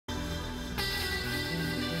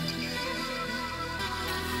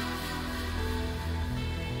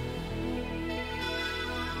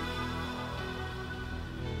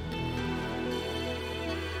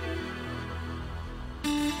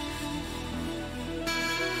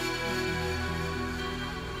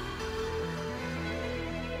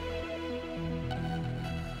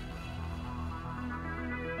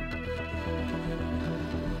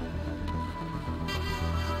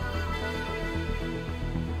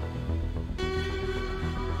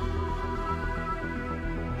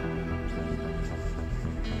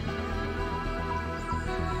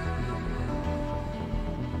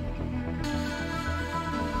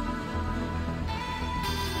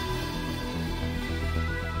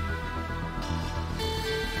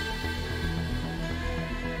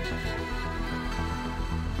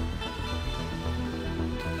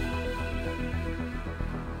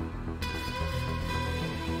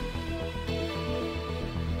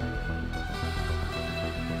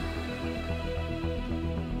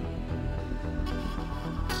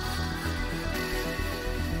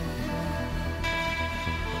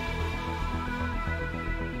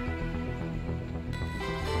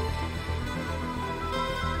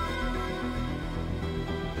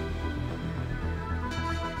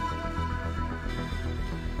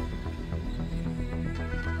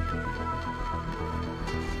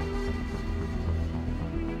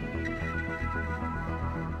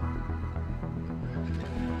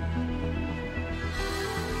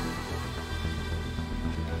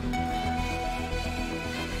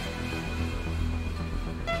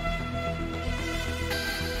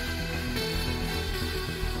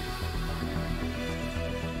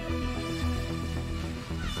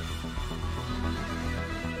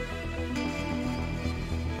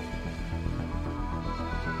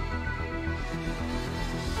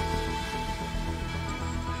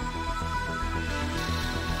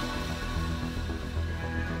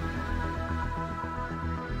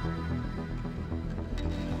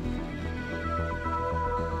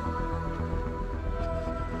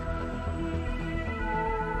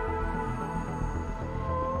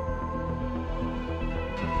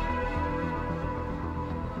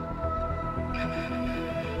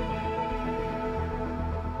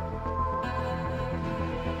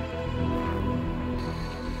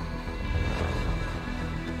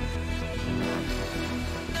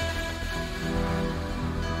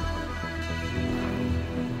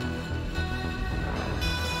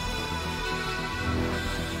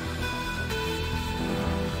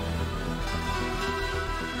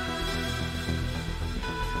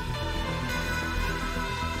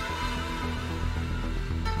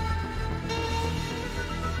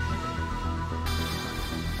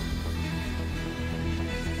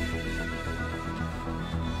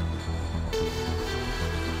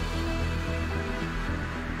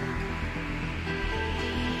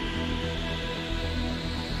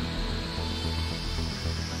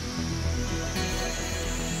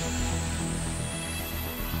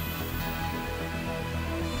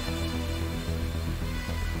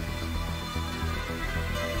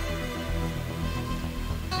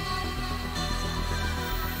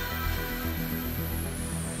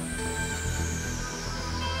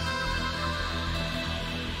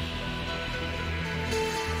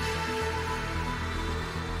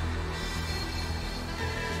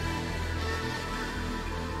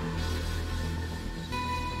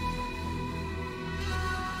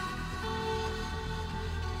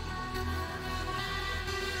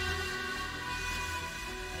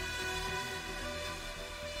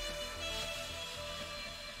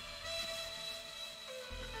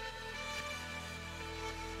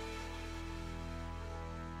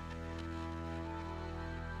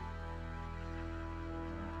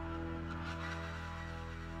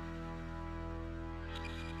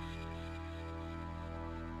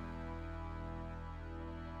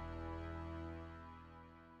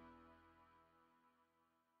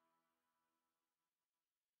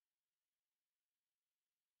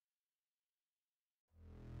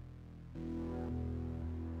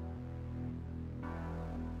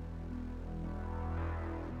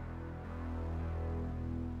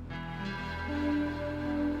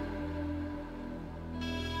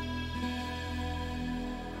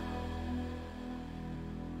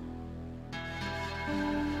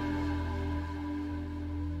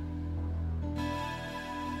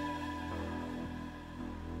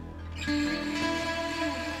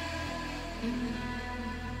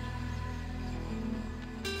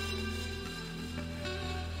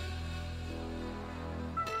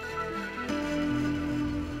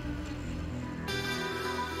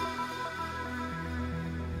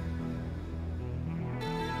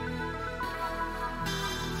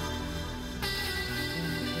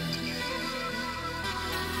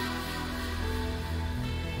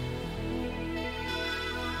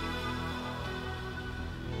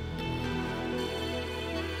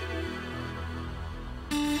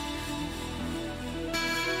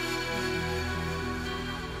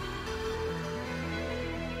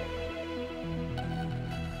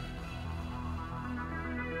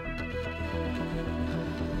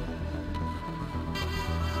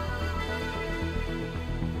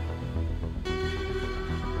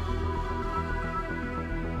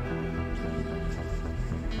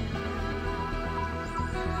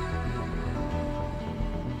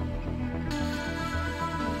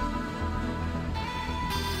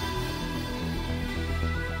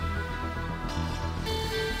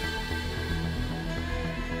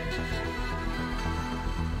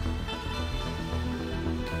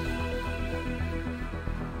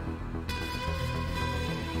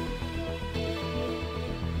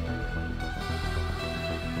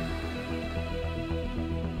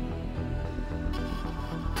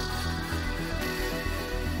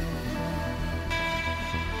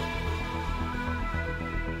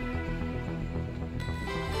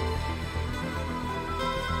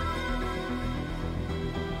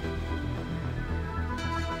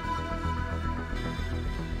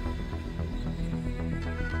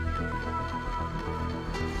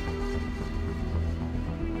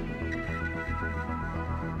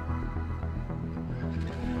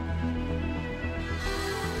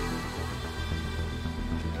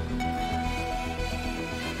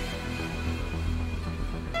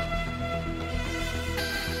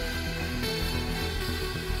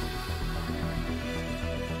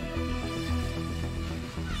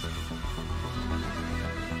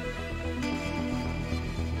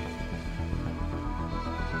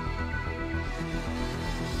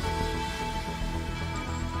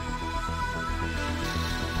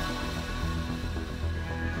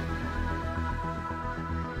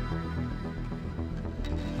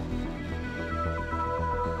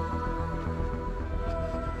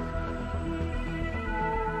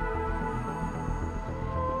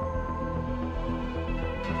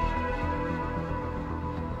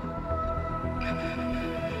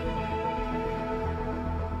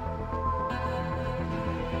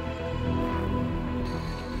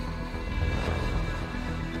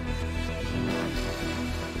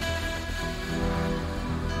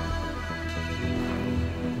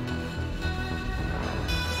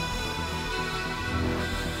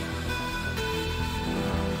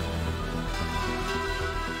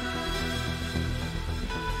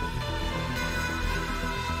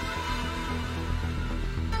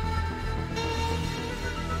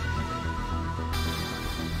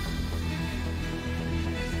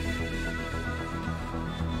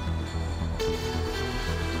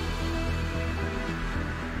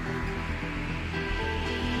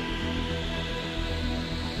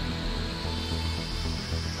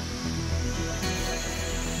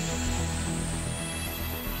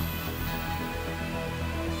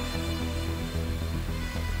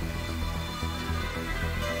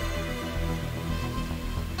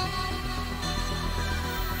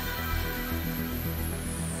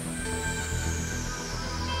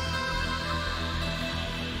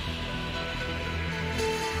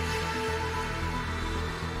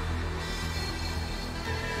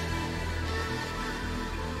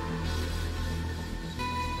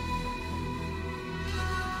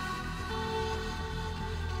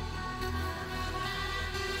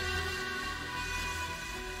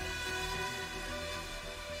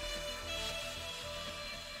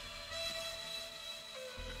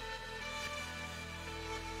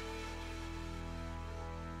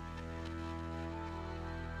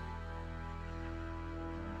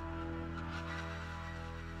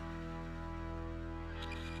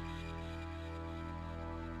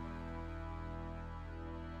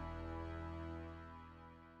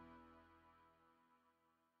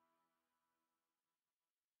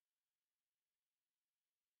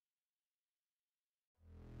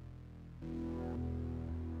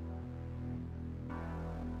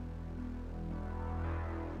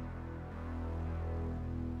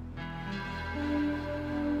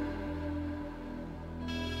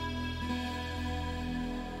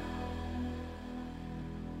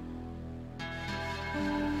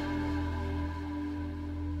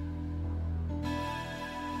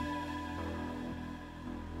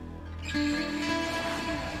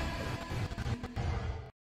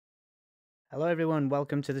Hello, everyone.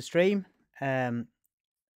 Welcome to the stream. Um,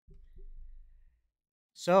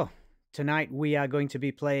 so, tonight we are going to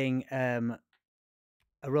be playing a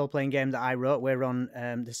role playing game that I wrote. We're on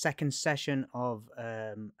the second session of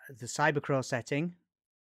the Cybercrow setting,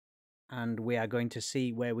 and we are going to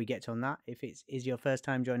see where we get on that. If it is your first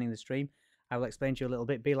time joining the stream, I will explain to you a little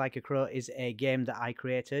bit. Be Like a Crow is a game that I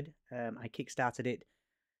created. I kickstarted it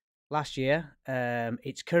last year.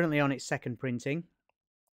 It's currently on its second printing.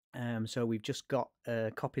 So, we've just got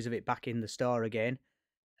copies of it back in the store again.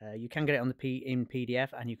 You can get it on in PDF,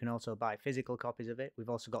 and you can also buy physical copies of it. We've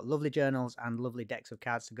also got lovely journals and lovely decks of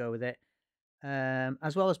cards to go with it,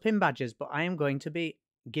 as well as pin badges. But I am going to be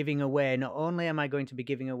giving away. Not only am I going to be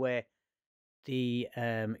giving away the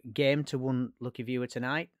game to one lucky viewer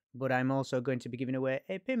tonight, but I'm also going to be giving away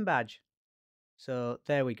a pin badge. So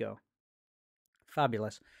there we go.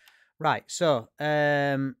 Fabulous. Right. So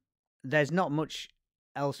there's not much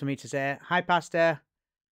else for me to say. Hi, Pastor.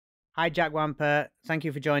 Hi, Jack Wamper. Thank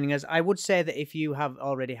you for joining us. I would say that if you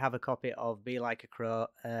already have a copy of Be Like a Crow,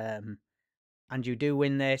 and you do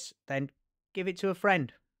win this, then give it to a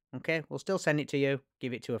friend. Okay, we'll still send it to you.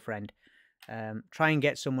 Give it to a friend. Try and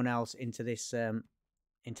get someone else into this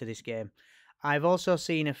game. I've also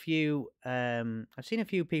seen a few. I've seen a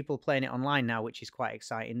few people playing it online now, which is quite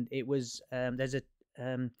exciting. It was there was a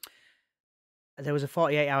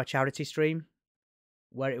 48-hour charity stream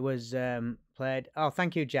where it was played. Oh,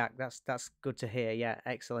 thank you, Jack. That's good to hear. Yeah,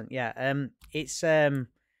 excellent. Yeah, it's yeah,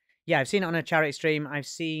 I've seen it on a charity stream. I've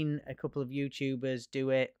seen a couple of YouTubers do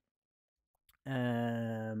it,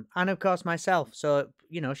 and of course myself. So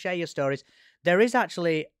share your stories. There is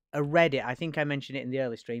actually a Reddit. I think I mentioned it in the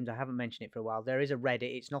early streams. I haven't mentioned it for a while. There is a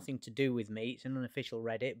Reddit. It's nothing to do with me. It's an unofficial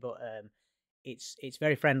Reddit, but it's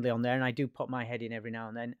very friendly on there, and I do pop my head in every now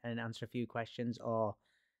and then and answer a few questions or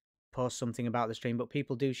post something about the stream. But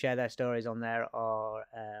people do share their stories on there, or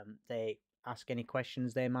they ask any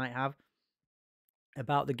questions they might have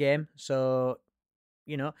about the game. So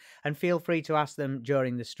and feel free to ask them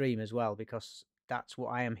during the stream as well, because that's what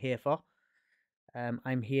I am here for.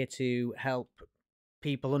 I'm here to help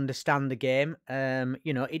people understand the game.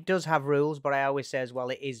 It does have rules, but I always say as well,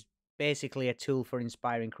 it is basically a tool for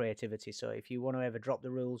inspiring creativity. So if you want to ever drop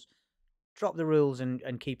the rules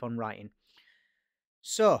and keep on writing.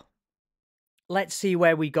 So let's see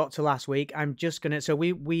where we got to last week. I'm just gonna. So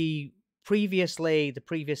we previously, the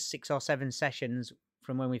previous 6 or 7 sessions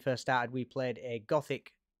from when we first started, we played a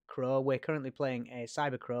Gothic Crow. We're currently playing a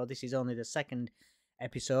Cyber Crow. This is only the second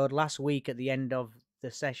episode. Last week at the end of the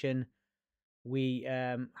session, we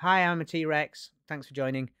hi, I'm a T-Rex. Thanks for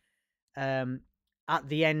joining. At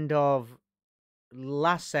the end of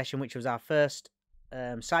last session, which was our first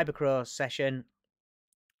Cyber Crow session,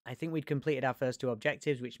 I think we'd completed our first 2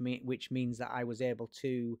 objectives, which means that I was able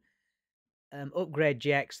to upgrade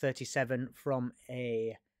GX37 from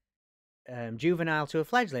a juvenile to a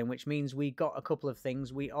fledgling, which means we got a couple of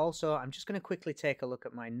things. We also, I'm just going to quickly take a look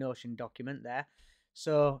at my Notion document there.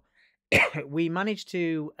 So we managed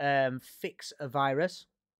to fix a virus,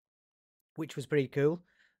 which was pretty cool.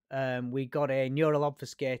 We got a neural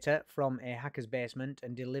obfuscator from a hacker's basement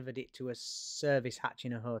and delivered it to a service hatch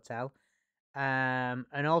in a hotel.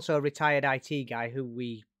 And also a retired IT guy who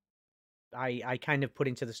I kind of put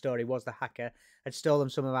into the story was the hacker, had stolen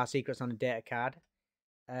some of our secrets on a data card.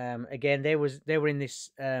 Again, they were in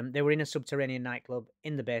this they were in a subterranean nightclub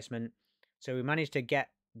in the basement, so we managed to get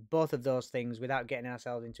both of those things without getting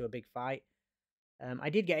ourselves into a big fight. I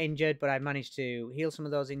did get injured, but I managed to heal some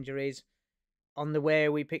of those injuries. On the way,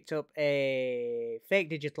 we picked up a fake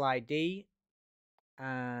digital ID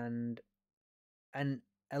and an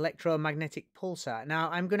electromagnetic pulsar. Now,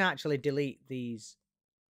 I'm going to actually delete these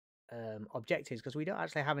objectives because we don't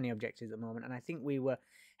actually have any objectives at the moment, and I think we were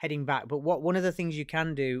heading back. But one of the things you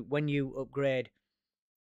can do when you upgrade,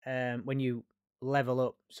 when you level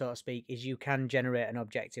up, so to speak, is you can generate an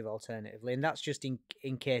objective alternatively, and that's just in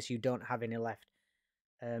case you don't have any left.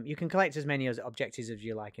 You can collect as many objectives as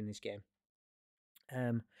you like in this game.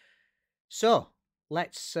 So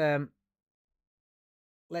let's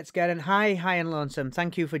get in. Hi and lonesome.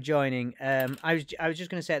 Thank you for joining. I was just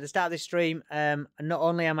going to say at the start of this stream, not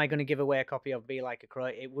only am I going to give away a copy of Be Like a Crow,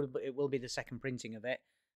 it will be the second printing of it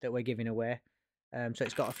that we're giving away. So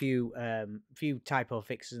it's got a few typo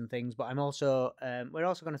fixes and things, but I'm also we're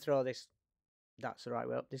also going to throw this. That's the right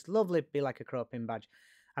way up. This lovely Be Like a Crow pin badge.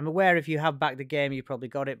 I'm aware if you have backed the game, you probably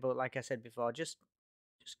got it, but like I said before, just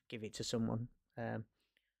give it to someone.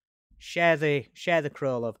 Share the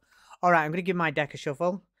crow love. All right, I'm going to give my deck a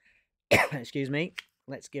shuffle. Excuse me.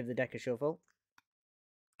 Let's give the deck a shuffle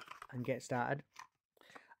and get started.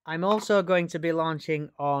 I'm also going to be launching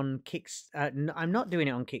on I'm not doing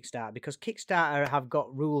it on Kickstarter because Kickstarter have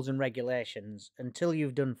got rules and regulations. Until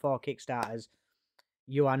you've done 4 Kickstarters,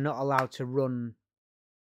 you are not allowed to run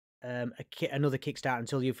another Kickstarter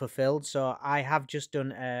until you've fulfilled. So I have just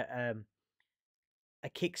done a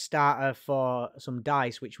Kickstarter for some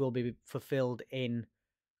dice, which will be fulfilled in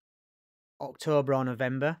October or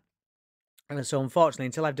November. And so, unfortunately,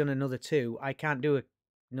 until I've done another 2, I can't do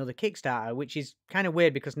another Kickstarter, which is kind of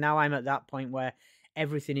weird because now I'm at that point where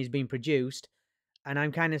everything is being produced, and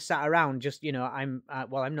I'm kind of sat around. Just I'm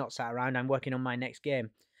I'm not sat around. I'm working on my next game.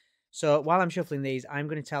 So while I'm shuffling these, I'm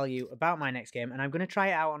going to tell you about my next game, and I'm going to try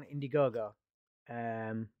it out on Indiegogo.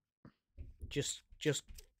 Um, just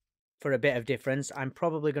for a bit of difference, I'm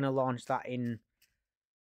probably going to launch that in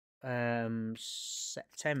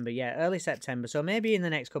September, yeah, early September. So maybe in the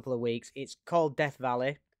next couple of weeks. It's called Death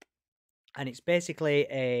Valley, and it's basically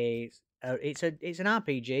it's an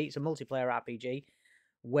RPG. It's a multiplayer RPG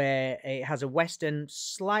where it has a western,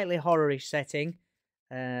 slightly horror-ish setting,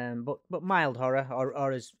 but mild horror,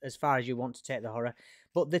 or as far as you want to take the horror.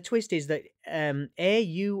 But the twist is that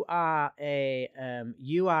you are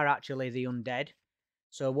you are actually the undead.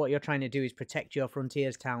 So what you're trying to do is protect your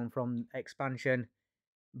frontiers town from expansion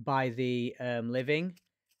by the living.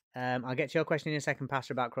 I'll get to your question in a second,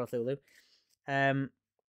 Pastor, about Cthulhu.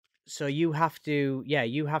 So you have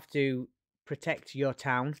to protect your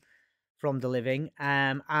town from the living.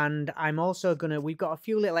 And I'm also we've got a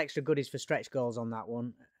few little extra goodies for stretch goals on that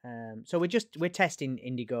one. So we're testing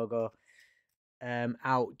Indiegogo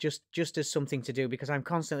out just as something to do because I'm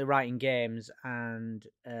constantly writing games, and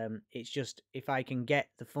it's just if I can get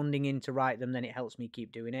the funding in to write them, then it helps me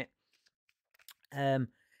keep doing it.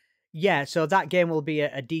 Yeah, so that game will be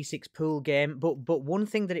a D6 pool game, but one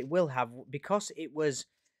thing that it will have, because it was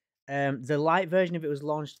the light version of it was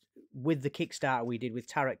launched with the Kickstarter we did with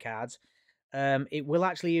tarot cards. It will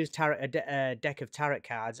actually use a deck of tarot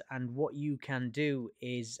cards, and what you can do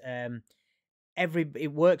is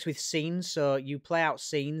it works with scenes. So you play out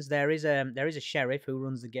scenes. There is a sheriff who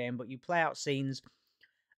runs the game, but you play out scenes,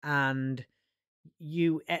 and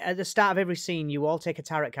you at the start of every scene you all take a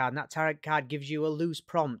tarot card, and that tarot card gives you a loose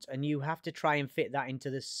prompt, and you have to try and fit that into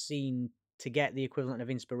the scene to get the equivalent of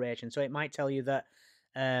inspiration. So it might tell you that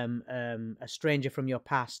a stranger from your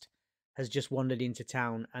past has just wandered into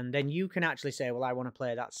town, and then you can actually say, well, I want to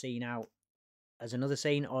play that scene out as another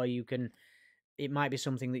scene, or it might be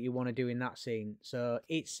something that you want to do in that scene. So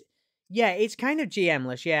it's kind of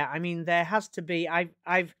GM-less. Yeah, I mean, there has to be,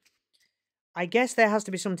 I guess there has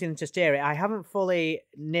to be something to steer it. I haven't fully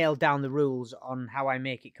nailed down the rules on how I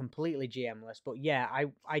make it completely GM-less, but yeah,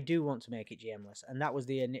 I do want to make it GM-less, and that was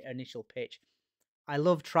the initial pitch. I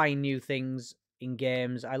love trying new things in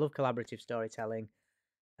games. I love collaborative storytelling,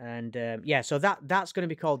 and yeah, so that's going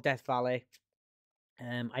to be called Death Valley.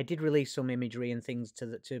 I did release some imagery and things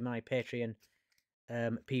to my Patreon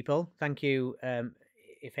people. Thank you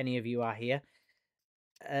if any of you are here.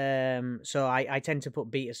 So I tend to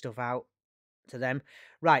put beta stuff out to them.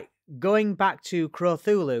 Right, going back to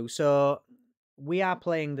Cthulhu. So we are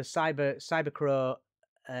playing the Cybercrow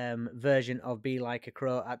version of Be Like a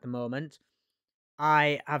Crow at the moment.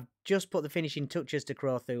 I have just put the finishing touches to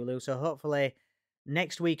Cthulhu, so hopefully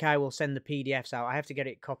next week I will send the PDFs out. I have to get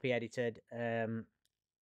it copy edited,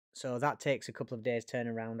 so that takes a couple of days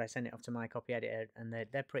turnaround. I send it off to my copy editor, and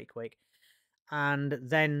they're pretty quick. And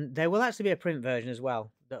then there will actually be a print version as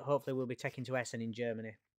well that hopefully will be taken to Essen in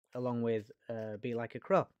Germany, along with Be Like a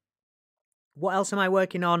Crow. What else am I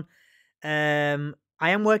working on? I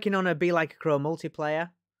am working on a Be Like a Crow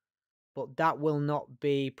multiplayer, but that will not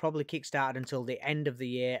be probably kickstarted until the end of the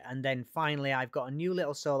year. And then finally, I've got a new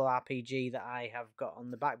little solo RPG that I have got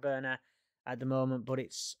on the back burner at the moment, but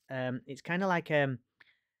it's kind of like a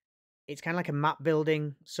map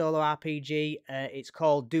building solo RPG. It's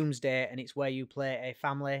called Doomsday, and it's where you play a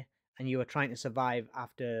family and you are trying to survive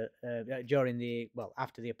after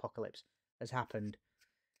after the apocalypse has happened.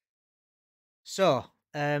 So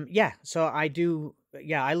I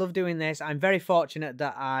love doing this. I'm very fortunate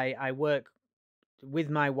that I work with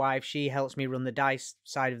my wife. She helps me run the dice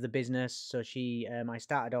side of the business. So I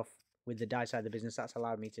started off with the dice side of the business. That's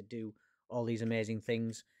allowed me to do all these amazing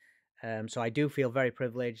things. So I do feel very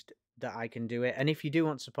privileged that I can do it. And if you do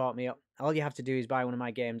want to support me, all you have to do is buy one of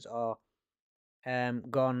my games, or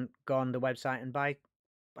go on the website and buy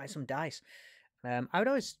some dice. I would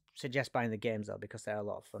always suggest buying the games though, because they're a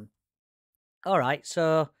lot of fun. All right,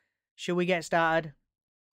 so should we get started?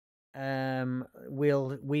 I've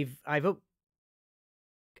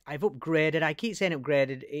upgraded. I keep saying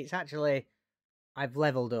upgraded. It's actually I've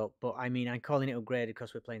leveled up, but I mean I'm calling it upgraded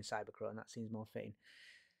because we're playing Cybercrow, and that seems more fitting.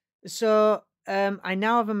 So I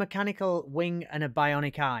now have a mechanical wing and a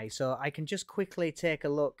bionic eye. So I can just quickly take a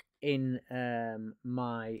look in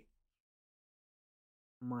my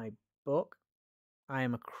book. I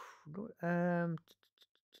am a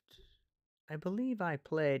I believe I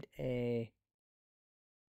played a.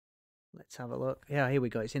 Let's have a look. Yeah, here we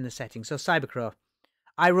go. It's in the settings. So Cybercrow.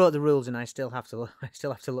 I wrote the rules and I still have to I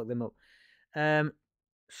still have to look them up. Um,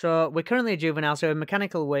 so we're currently a juvenile, so a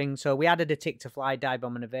mechanical wing. So we added a tick to fly, dive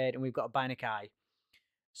bomb, and evade, and we've got a bionic eye.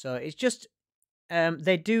 So it's just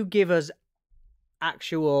they do give us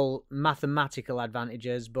actual mathematical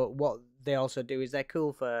advantages, but what they also do is they're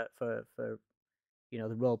cool for the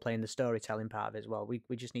role playing, the storytelling part of it as well.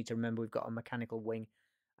 We just need to remember we've got a mechanical wing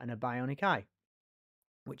and a bionic eye,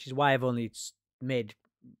 which is why I've only made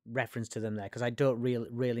reference to them there, because I don't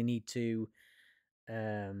really need to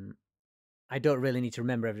I don't really need to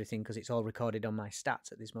remember everything because it's all recorded on my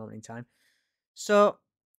stats at this moment in time. So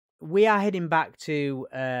we are heading back to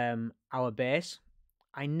our base.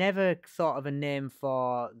 I never thought of a name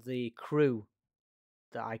for the crew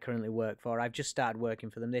that I currently work for. I've just started working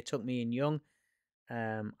for them. They took me in young.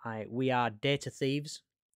 We are data thieves,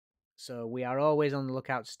 so we are always on the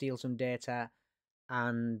lookout to steal some data,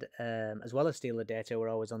 and as well as steal the data, we're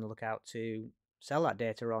always on the lookout to sell that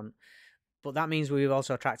data on. But that means we've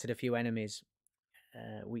also attracted a few enemies.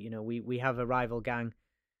 We have a rival gang,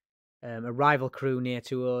 a rival crew near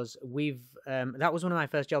to us. That was one of my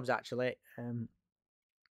first jobs actually.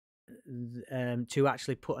 To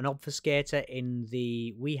actually put an obfuscator in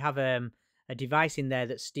the. We have a device in there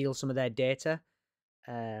that steals some of their data,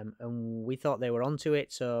 and we thought they were onto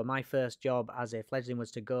it. So my first job as a fledgling was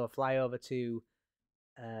to go fly over to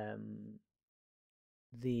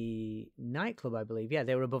the nightclub, I believe. Yeah,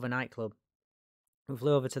 they were above a nightclub. We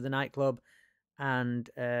flew over to the nightclub, and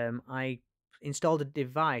I installed a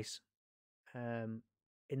device in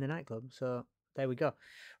the nightclub. So there we go.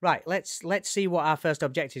 Right, let's see what our first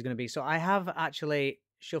objective is going to be. So I have actually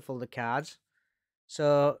shuffled the cards.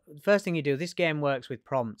 So the first thing you do, this game works with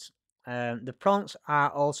prompts. The prompts are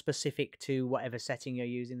all specific to whatever setting you're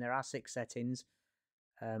using. There are 6 settings.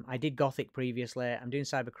 I did Gothic previously. I'm doing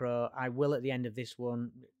Cybercrow. I will at the end of this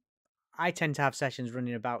one. I tend to have sessions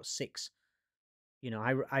running about 6.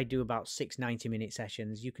 I do about 6 90-minute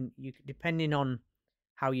sessions. You can depending on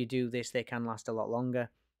how you do this, they can last a lot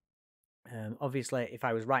longer. Obviously, if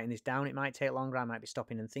I was writing this down, it might take longer. I might be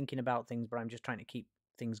stopping and thinking about things, but I'm just trying to keep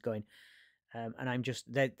things going. And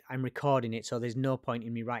I'm recording it, so there's no point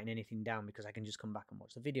in me writing anything down because I can just come back and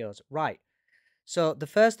watch the videos. Right. So the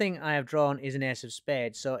first thing I have drawn is an ace of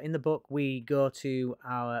spades. So in the book, we go to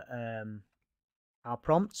our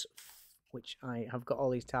prompts, which I have got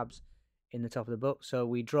all these tabs in the top of the book. So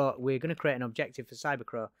we're going to create an objective for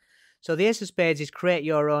Cybercrow. So the ace of spades is create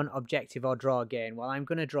your own objective or draw again. Well, I'm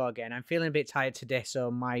going to draw again. I'm feeling a bit tired today, so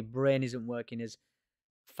my brain isn't working as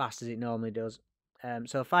fast as it normally does.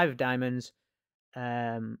 So 5 of diamonds.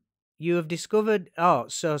 You have discovered. Oh,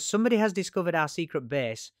 so somebody has discovered our secret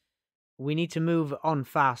base. We need to move on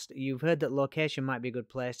fast. You've heard that location might be a good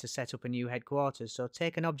place to set up a new headquarters. So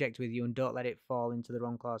take an object with you and don't let it fall into the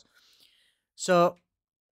wrong claws. So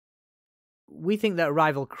we think that a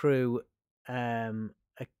rival crew,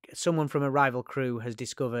 someone from a rival crew has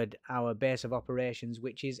discovered our base of operations,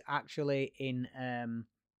 which is actually in.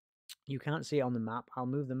 You can't see it on the map. I'll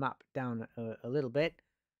move the map down a little bit.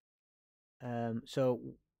 So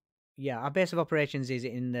yeah, our base of operations is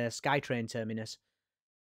in the SkyTrain terminus.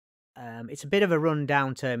 It's a bit of a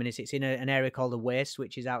run-down terminus. It's in an area called the Waste,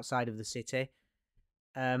 which is outside of the city.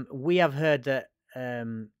 We have heard that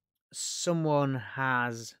someone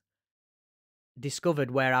has discovered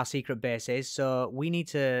where our secret base is, so we need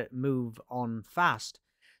to move on fast.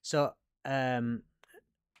 So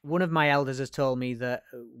one of my elders has told me that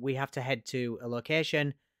we have to head to a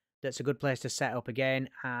location that's a good place to set up again,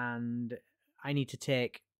 and I need to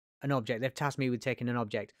take an object. They've tasked me with taking an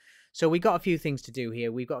object. So we've got a few things to do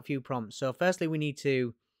here. We've got a few prompts. So firstly, we need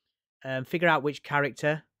to figure out which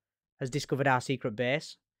character has discovered our secret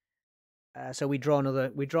base. So we draw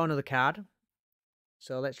another card.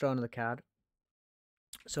 So let's draw another card.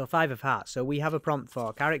 So 5 of hearts. So we have a prompt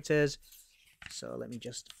for characters. So let me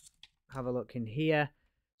just have a look in here.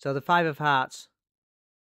 So the 5 of hearts.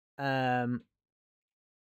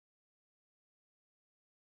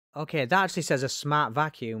 Okay, that actually says a smart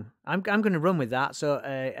vacuum. I'm going to run with that. So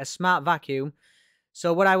a smart vacuum.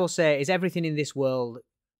 So what I will say is everything in this world,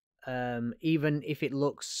 even if it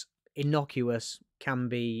looks innocuous, can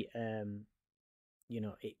be,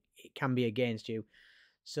 it can be against you.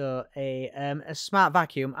 So a smart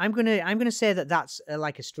vacuum. I'm gonna say that that's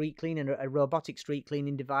like a street cleaning, a robotic street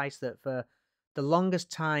cleaning device that for the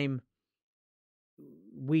longest time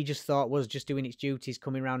we just thought was just doing its duties,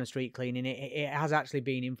 coming around and street cleaning. It has actually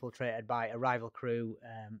been infiltrated by a rival crew.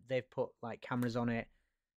 They've put like cameras on it.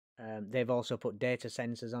 They've also put data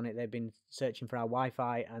sensors on it. They've been searching for our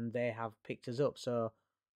Wi-Fi and they have picked us up. So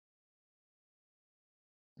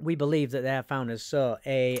we believe that they have found us. So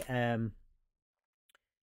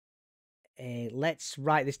let's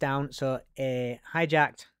write this down. So a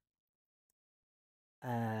hijacked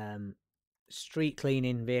street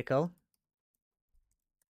cleaning vehicle.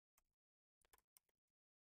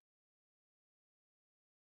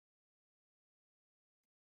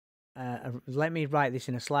 Let me write this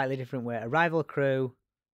in a slightly different way. A rival crew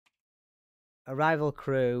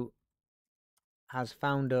has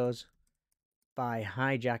found us by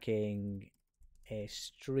hijacking a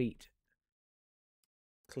street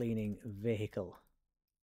cleaning vehicle.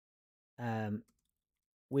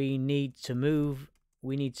 We need to move.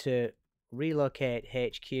 We need to relocate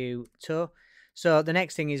HQ to. So the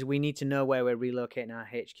next thing is we need to know where we're relocating our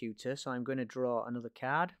HQ to. So I'm going to draw another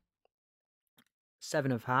card.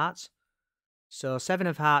 7 of Hearts. So 7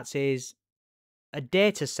 of Hearts is a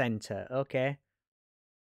data center. Okay.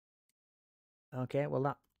 Okay, well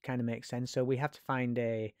that kind of makes sense. So we have to find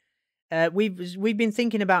a. We've been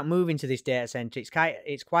thinking about moving to this data center. It's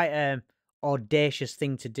quite a audacious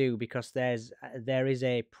thing to do because there is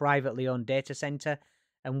a privately owned data center,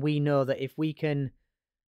 and we know that if we can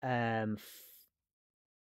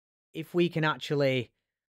actually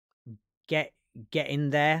get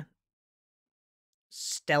in there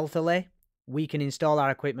stealthily, we can install our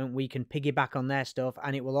equipment, we can piggyback on their stuff,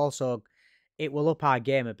 and it will up our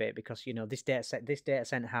game a bit because this data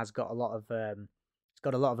center has got a lot of it's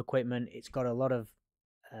got a lot of equipment, it's got a lot of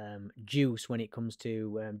juice when it comes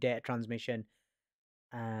to data transmission,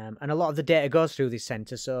 and a lot of the data goes through this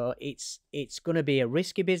center, so it's going to be a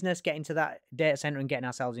risky business getting to that data center and getting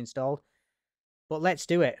ourselves installed, but let's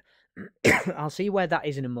do it. I'll see where that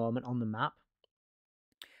is in a moment on the map.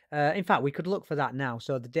 In fact, we could look for that now.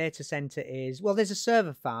 So the data center is, well, there's a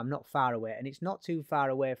server farm not far away, and it's not too far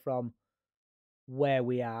away from where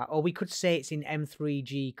we are. Or we could say it's in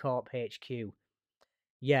M3G Corp HQ.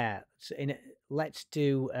 Yeah, let's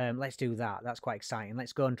do that. That's quite exciting.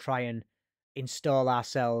 Let's go and try and install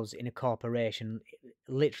ourselves in a corporation,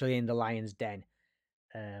 literally in the lion's den,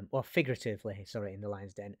 or figuratively, sorry, in the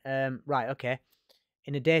lion's den. Right, okay,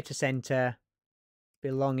 in a data center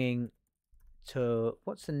belonging to,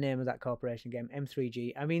 what's the name of that corporation game?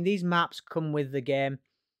 M3G. I mean, these maps come with the game,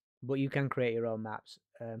 but you can create your own maps.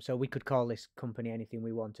 So we could call this company anything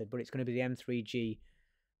we wanted, but it's going to be the M3G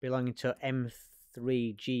belonging to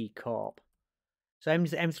M3G Corp. So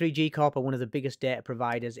M3G Corp are one of the biggest data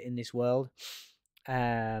providers in this world. They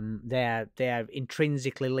are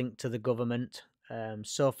intrinsically linked to the government.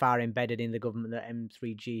 So far embedded in the government that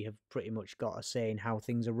M3G have pretty much got a say in how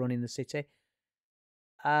things are run in the city.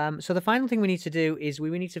 So the final thing we need to do is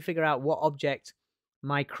we need to figure out what object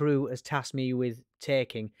my crew has tasked me with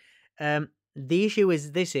taking. The issue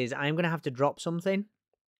is I'm going to have to drop something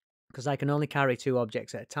because I can only carry 2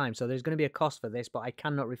 objects at a time. So there's going to be a cost for this, but I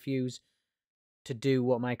cannot refuse to do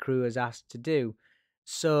what my crew has asked to do.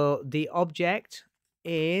 So the object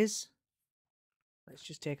is, let's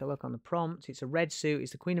just take a look on the prompt. It's a red suit.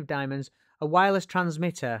 It's the Queen of Diamonds, a wireless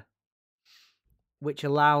transmitter, which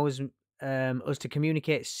allows us to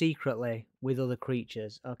communicate secretly with other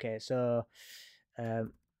creatures. Okay, so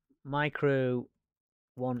my crew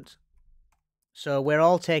want... So we're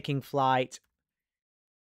all taking flight.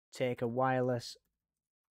 Take a wireless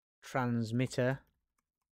transmitter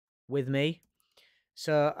with me.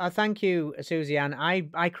 So thank you, Susie-Ann.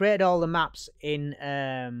 I created all the maps in...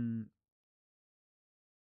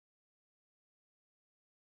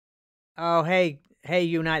 Oh, hey,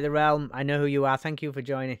 Unite the Realm. I know who you are. Thank you for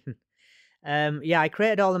joining. Yeah, I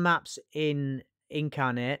created all the maps in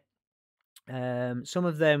Inkarnate. Some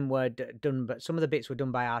of them were done, but some of the bits were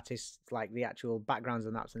done by artists, like the actual backgrounds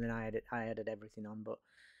of the maps, and then I added everything on. But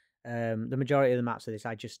the majority of the maps of this,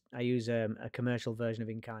 I use a commercial version of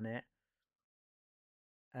Inkarnate.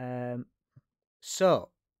 So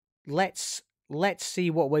let's see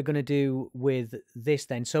what we're going to do with this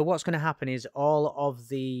then. So what's going to happen is all of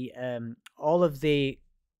the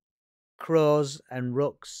crows and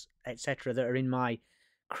rooks, etc., that are in my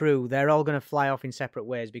crew, they're all going to fly off in separate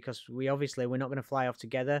ways because we're not going to fly off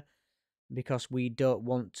together because we don't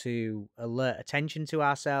want to alert attention to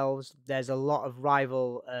ourselves. There's a lot of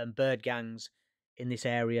rival bird gangs in this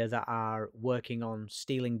area that are working on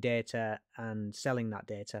stealing data and selling that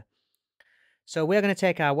data. So we're going to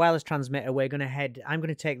take our wireless transmitter. I'm going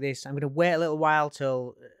to take this. I'm going to wait a little while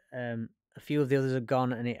till a few of the others are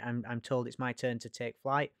gone, and I'm told it's my turn to take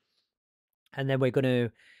flight. And then we're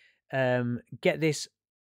going to get this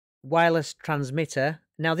wireless transmitter.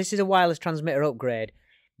 Now, this is a wireless transmitter upgrade,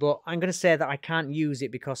 but I'm going to say that I can't use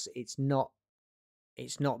it because it's not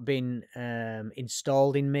been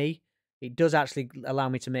installed in me. It does actually allow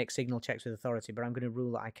me to make signal checks with authority, but I'm going to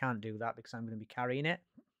rule that I can't do that because I'm going to be carrying it,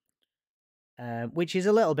 which is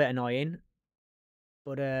a little bit annoying.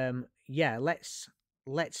 But yeah, let's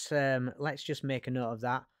just make a note of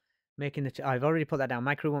that. I've already put that down.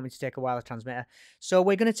 My crew want me to take a wireless transmitter, so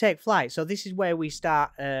we're going to take flight. So this is where we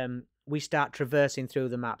start traversing through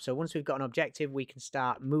the map. So once we've got an objective, we can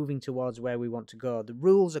start moving towards where we want to go. The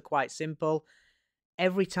rules are quite simple.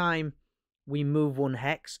 Every time we move one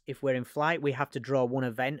hex, if we're in flight, we have to draw one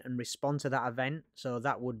event and respond to that event. So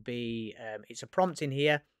that would be it's a prompt in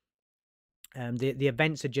here. The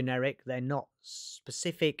events are generic. They're not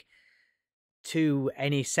specific to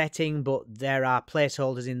any setting, but there are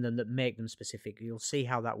placeholders in them that make them specific. You'll see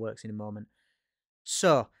how that works in a moment.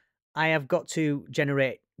 So I have got to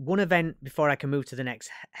generate one event before I can move to the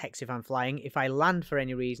next hex if I'm flying. If I land for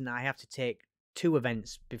any reason, I have to take 2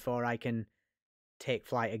 events before I can take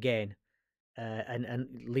flight again and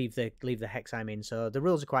leave the hex I'm in. So the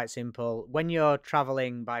rules are quite simple. When you're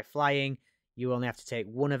traveling by flying, you only have to take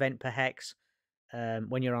 1 event per hex.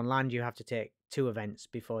 When you're on land, you have to take 2 events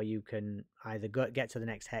before you can either get to the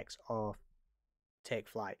next hex or take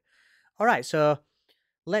flight. All right, so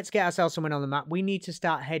let's get ourselves somewhere on the map. We need to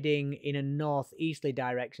start heading in a northeasterly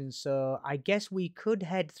direction, so I guess we could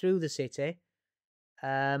head through the city.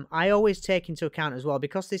 I always take into account as well,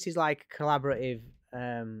 because this is like collaborative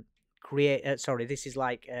this is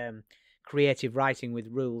like creative writing with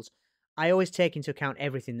rules. I always take into account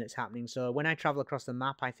everything that's happening. So when I travel across the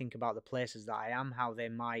map, I think about the places that I am, how they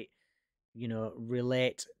might, you know,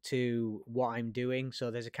 relate to what I'm doing.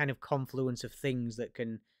 So there's a kind of confluence of things that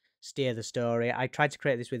can steer the story. I tried to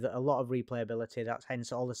create this with a lot of replayability. That's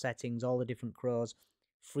hence all the settings, all the different crows,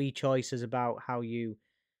 free choices about how you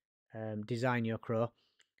design your crow.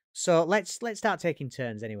 So let's start taking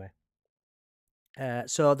turns anyway.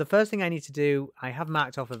 So the first thing I need to do, I have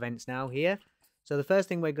marked off events now here. So the first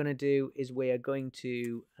thing we're going to do is we are going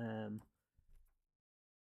to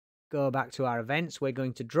go back to our events. We're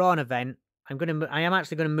going to draw an event. I am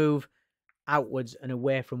actually going to move outwards and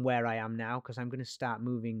away from where I am now, because I'm going to start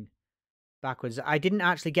moving backwards. I didn't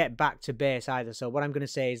actually get back to base either. So what I'm going to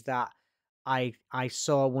say is that I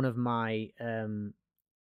saw one of my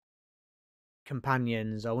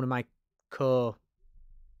companions, or one of my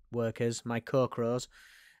co-workers, my co-crows,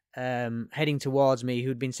 heading towards me,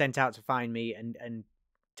 who'd been sent out to find me and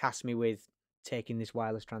tasked me with taking this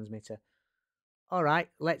wireless transmitter. All right,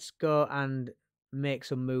 let's go and make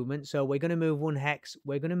some movement. So we're going to move 1 hex.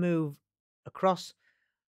 We're going to move across.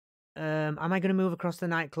 Am I going to move across the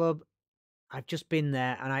nightclub? I've just been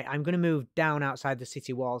there, and I'm going to move down outside the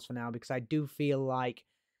city walls for now, because I do feel like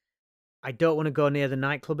I don't want to go near the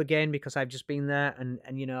nightclub again, because I've just been there,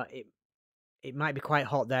 and you know, it might be quite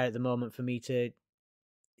hot there at the moment for me to,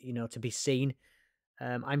 you know, to be seen.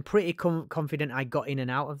 I'm pretty confident I got in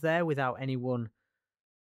and out of there without anyone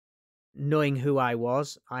knowing who I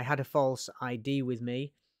was. I had a false ID with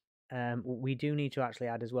me. We do need to actually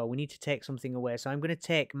add as well. We need to take something away. So I'm going to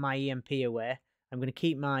take my EMP away. I'm going to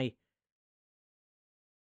keep my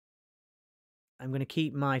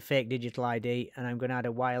fake digital ID, and I'm going to add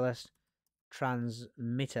a wireless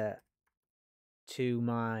transmitter to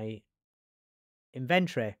my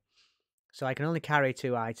inventory. So I can only carry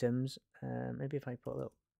 2 items. Maybe if I put a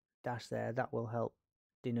little dash there, that will help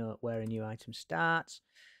denote where a new item starts.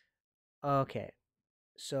 Okay,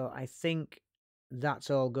 so I think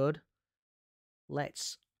that's all good.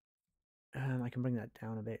 Let's, I can bring that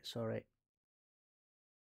down a bit, sorry.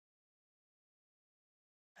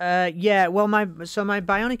 Yeah, well, my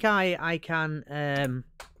bionic eye, I can,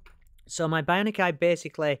 so my bionic eye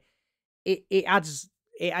basically,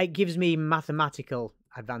 it gives me mathematical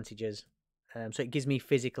advantages. So it gives me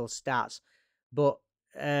physical stats, but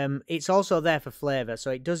it's also there for flavor.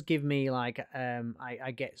 So it does give me like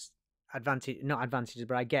I get not advantages,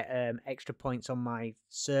 but I get extra points on my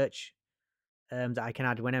search that I can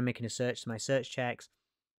add when I'm making a search to my search checks,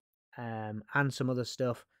 and some other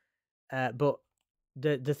stuff. But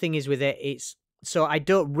the thing is with it, it's so I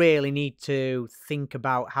don't really need to think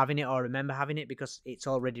about having it or remember having it, because it's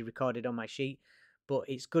already recorded on my sheet. But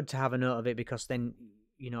it's good to have a note of it, because then,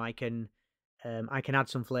 you know, I can add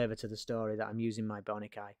some flavor to the story that I'm using my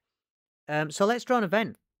bionic eye. So let's draw an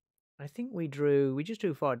event. I think we just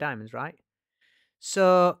drew 4 diamonds, right?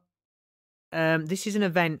 So this is an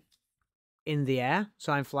event in the air,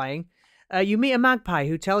 so I'm flying. You meet a magpie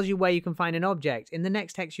who tells you where you can find an object. In the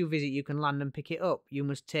next hex you visit, you can land and pick it up. You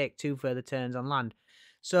must take 2 further turns on land.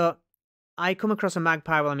 So I come across a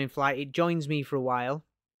magpie while I'm in flight. It joins me for a while.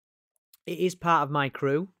 It is part of my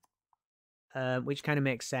crew, which kind of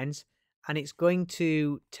makes sense. And it's going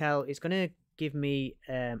to give me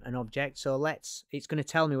an object. So it's going to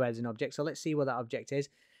tell me where there's an object. So let's see what that object is.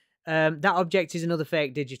 That object is another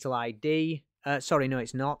fake digital ID. Sorry, no,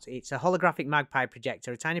 it's not. It's a holographic magpie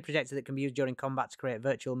projector, a tiny projector that can be used during combat to create a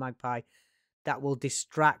virtual magpie that will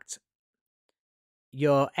distract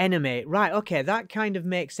your enemy. Right, okay, that kind of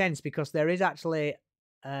makes sense because there is actually...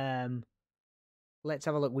 let's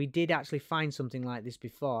have a look. We did actually find something like this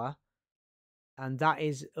before. And that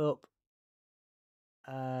is up...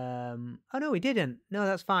 oh, no, we didn't. No,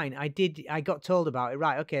 that's fine. I got told about it.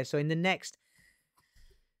 Right, okay, so in the next...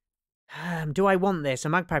 do I want this? A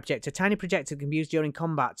magpie projector. A tiny projector can be used during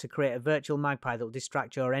combat to create a virtual magpie that will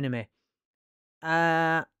distract your enemy.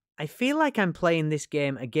 I feel like I'm playing this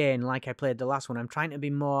game again like I played the last one. I'm trying to be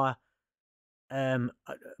more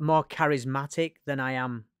charismatic than I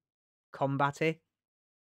am combatty.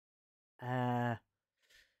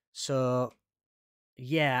 So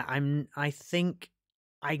yeah, I think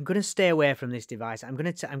I'm gonna stay away from this device. I'm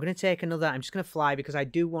gonna take another. I'm just gonna fly because I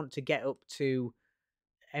do want to get up to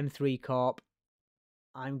M3 Corp.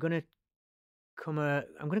 I'm gonna come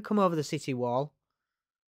over the city wall.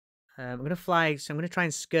 I'm gonna fly, so I'm gonna try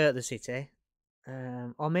and skirt the city.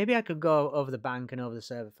 Or maybe I could go over the bank and over the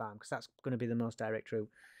server farm because that's going to be the most direct route.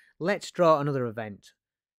 Let's draw another event.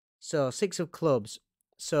 So 6 of clubs.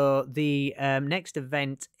 So the next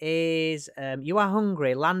event is you are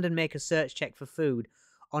hungry. Land and make a search check for food.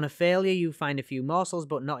 On a failure, you find a few morsels,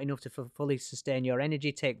 but not enough to fully sustain your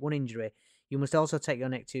energy. Take 1 injury. You must also take your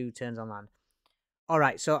next 2 turns on land. All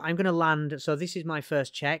right, so I'm going to land. So this is my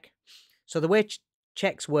first check. So the way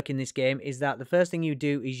checks work in this game is that the first thing you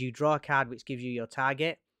do is you draw a card which gives you your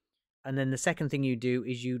target. And then the second thing you do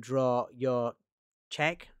is you draw your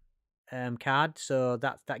check card. So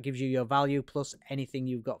that gives you your value plus anything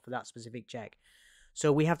you've got for that specific check.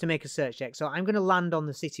 So we have to make a search check. So I'm going to land on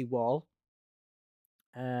the city wall.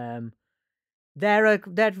 There's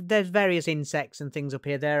various insects and things up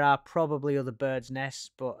here. There are probably other birds' nests,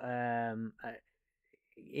 but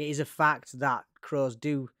it is a fact that crows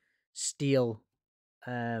do steal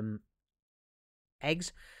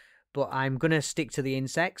eggs. But I'm going to stick to the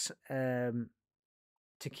insects to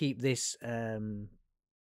keep this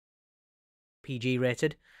PG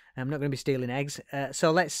rated. I'm not going to be stealing eggs.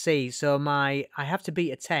 So let's see. So I have to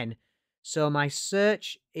beat a 10. So my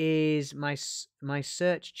search is my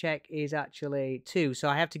search check is actually 2. So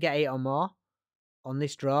I have to get 8 or more on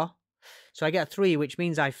this draw. So I get a 3, which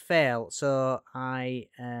means I fail. So I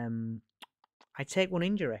take 1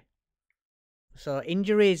 injury. So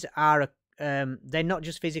injuries are they're not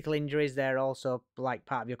just physical injuries; they're also like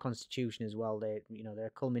part of your constitution as well. They're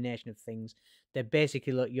a culmination of things. They're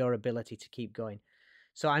basically your ability to keep going.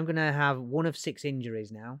 So I'm gonna have 1 of 6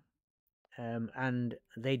 injuries now, and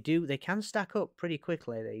they can stack up pretty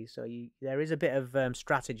quickly. These, so there is a bit of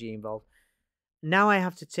strategy involved. Now I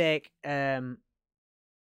have to take 2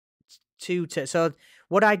 turns. So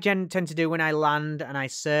what I tend to do when I land and I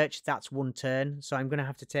search, that's 1 turn. So I'm gonna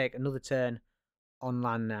have to take another turn on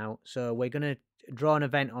land now. So we're going to draw an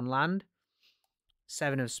event on land.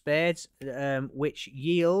 7 of spades, which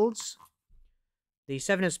yields... The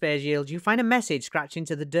 7 of spades yields... You find a message scratched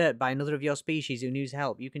into the dirt by another of your species who needs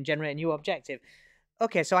help. You can generate a new objective.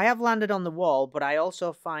 Okay, so I have landed on the wall, but I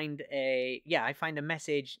also find a... Yeah, I find a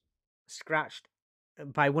message scratched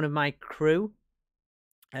by one of my crew.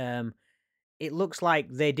 It looks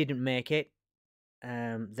like they didn't make it.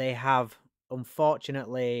 They have,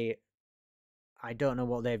 unfortunately... I don't know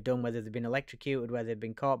what they've done, whether they've been electrocuted, whether they've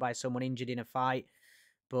been caught by someone injured in a fight,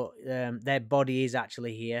 but their body is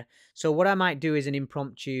actually here. So what I might do is an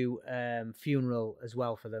impromptu funeral as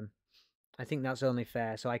well for them. I think that's only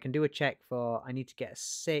fair. So I can do a check for... I need to get a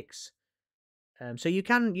 6. So you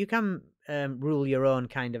can rule your own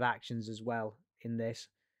kind of actions as well in this.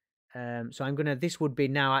 So I'm gonna... This would be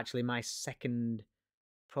now actually my second...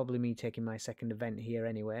 Probably me taking my second event here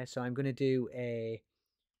anyway. So I'm gonna do a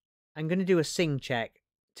sing check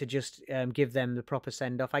to just give them the proper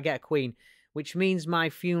send off. I get a queen, which means my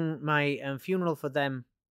funeral for them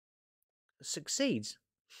succeeds.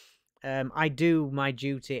 I do my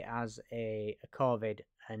duty as a corvid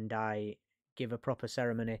and I give a proper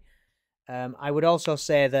ceremony. I would also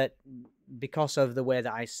say that because of the way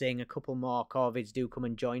that I sing, a couple more corvids do come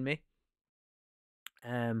and join me,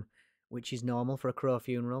 which is normal for a crow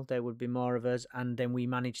funeral. There would be more of us, and then we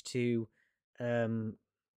manage to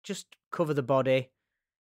just cover the body,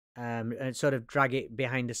 and sort of drag it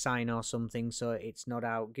behind a sign or something so it's not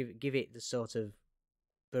out. Give it the sort of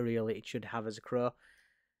burial it should have as a crow.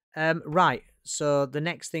 Right. So the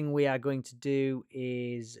next thing we are going to do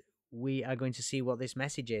is we are going to see what this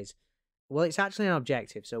message is. Well, it's actually an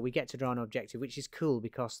objective, so we get to draw an objective, which is cool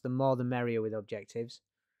because the more the merrier with objectives.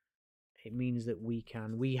 It means that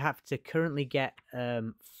we have to currently get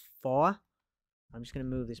 4. I'm just going to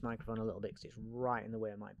move this microphone a little bit because it's right in the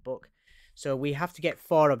way of my book. So we have to get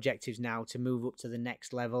 4 objectives now to move up to the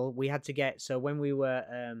next level. We had to get, so when we were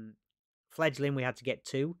fledgling, we had to get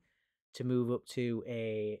 2 to move up to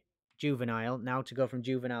a juvenile. Now to go from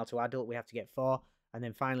juvenile to adult, we have to get 4. And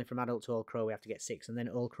then finally from adult to Old Crow, we have to get 6. And then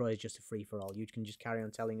Old Crow is just a free-for-all. You can just carry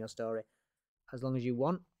on telling your story as long as you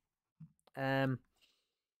want.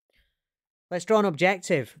 Let's draw an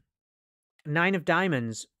objective. 9 of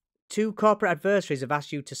diamonds. 2 corporate adversaries have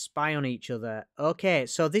asked you to spy on each other. Okay,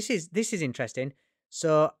 so this is interesting.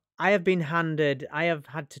 So I have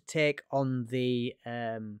had to take on the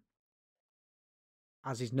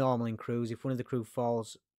as is normal in crews, if one of the crew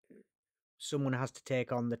falls, someone has to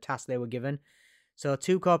take on the task they were given. So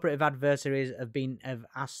 2 corporate adversaries have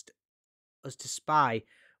asked us to spy.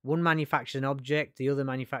 One manufactures an object, the other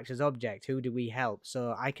manufactures object. Who do we help?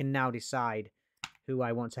 So I can now decide who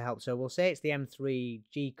I want to help. So we'll say it's the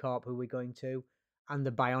M3G Corp who we're going to, and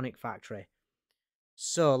the Bionic Factory.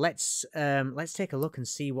 So let's take a look and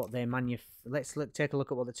see what they take a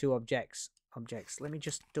look at what the 2 objects. Let me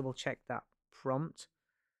just double check that prompt.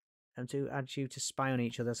 And to add you to spy on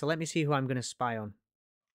each other. So let me see who I'm going to spy on.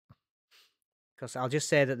 Because I'll just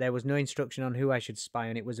say that there was no instruction on who I should spy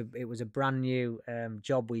on. It was a brand new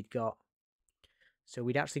job we'd got. So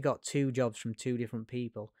we'd actually got 2 jobs from 2 different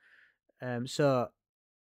people. So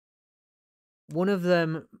one of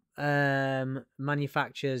them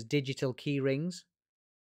manufactures digital key rings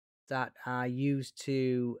that are used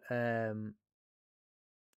to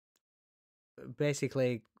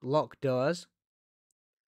basically lock doors.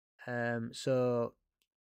 So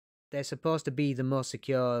they're supposed to be the most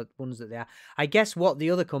secure ones that they are. I guess what the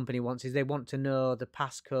other company wants is they want to know the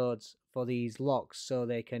passcodes for these locks so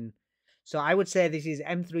they can... So I would say this is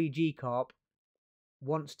M3G Corp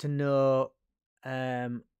wants to know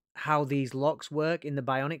how these locks work in the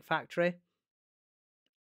Bionic Factory.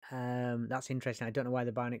 That's interesting. I don't know why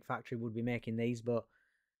the Bionic Factory would be making these, but...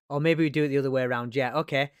 Or maybe we do it the other way around. Yeah,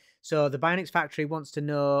 okay. So the Bionics Factory wants to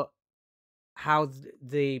know how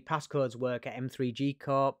the passcodes work at M3G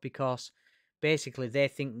Corp because basically they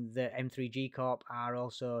think that M3G Corp are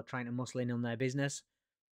also trying to muscle in on their business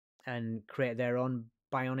and create their own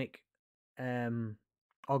bionic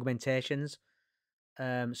augmentations.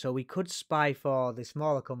 So we could spy for the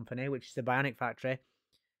smaller company, which is the Bionic Factory.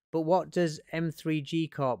 But what does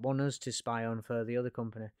M3G Corp want us to spy on for the other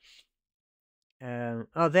company? They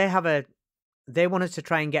want us to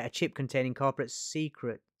try and get a chip containing corporate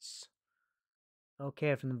secrets.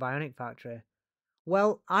 Okay, from the Bionic Factory.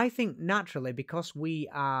 Well, I think naturally, because we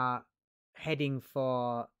are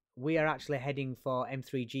actually heading for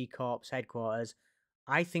M3G Corp's headquarters,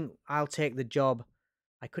 I think I'll take the job.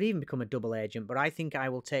 I could even become a double agent, but I think I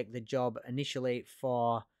will take the job initially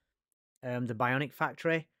for the Bionic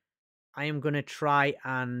Factory. I am going to try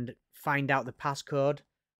and find out the passcode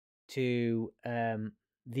to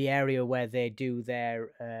the area where they do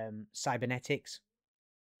their cybernetics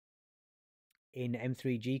in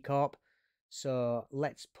M3G Corp. So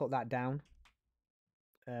let's put that down.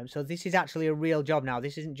 So this is actually a real job now.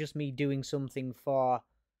 This isn't just me doing something for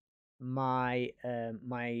my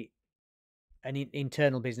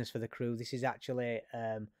internal business for the crew. This is actually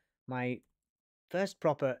my first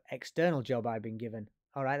proper external job I've been given.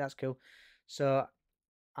 All right, that's cool. So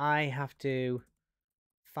I have to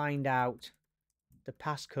find out the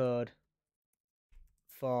passcode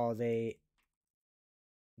for the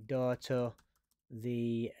door to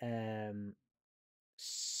the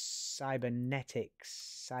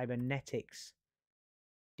cybernetics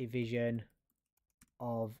division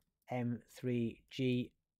of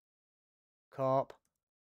M3G Corp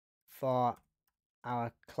for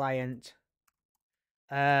our client.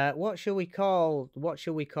 What shall we call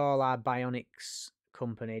our bionics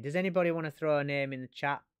company? Does anybody want to throw a name in the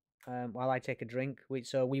chat while I take a drink? We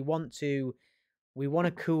want a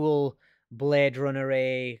cool Blade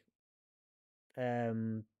Runner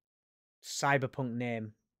cyberpunk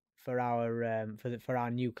name for our for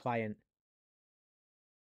our new client.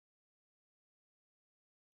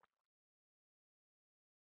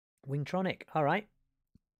 Wingtronic. All right.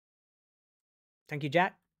 Thank you,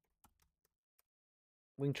 Jack.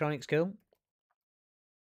 Wingtronic's cool.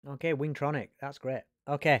 Okay, Wingtronic. That's great.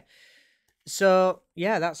 Okay. So,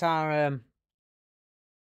 yeah, that's our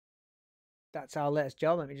That's our latest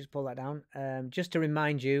job. Let me just pull that down. Just to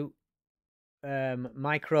remind you,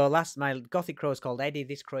 my Gothic crow is called Eddie.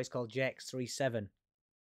 This crow is called JX37.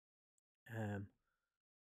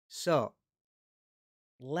 So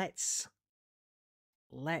let's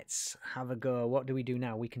have a go. What do we do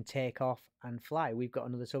now? We can take off and fly. We've got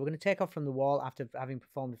another. So we're going to take off from the wall after having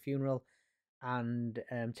performed a funeral and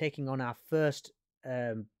taking on our first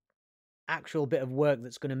actual bit of work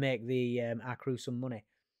that's going to make the our crew some money.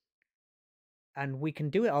 And we can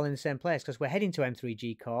do it all in the same place because we're heading to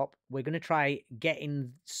M3G Corp. We're going to try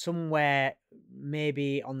getting somewhere,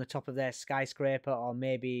 maybe on the top of their skyscraper or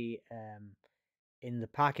maybe in the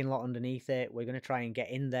parking lot underneath it. We're going to try and get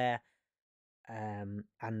in there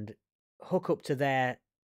and hook up to their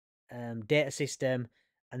data system,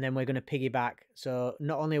 and then we're going to piggyback. So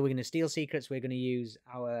not only are we going to steal secrets, we're going to use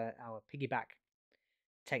our piggyback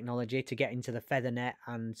technology to get into the FeatherNet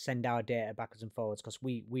and send our data backwards and forwards because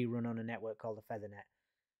we run on a network called the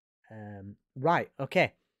FeatherNet. Right,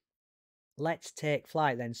 okay. Let's take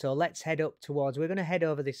flight then. So let's head up towards... We're going to head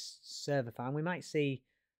over this server farm. We might see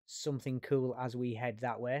something cool as we head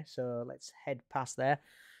that way. So let's head past there.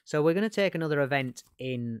 So we're going to take another event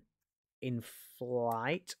in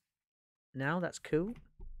flight. Now, that's cool.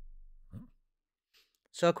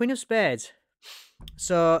 So Queen of Spades.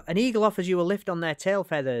 So an eagle offers you a lift on their tail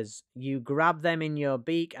feathers. You grab them in your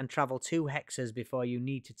beak and travel 2 hexes before you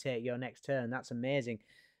need to take your next turn. That's amazing.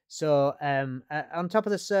 So on top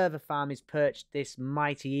of the server farm is perched this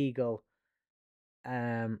mighty eagle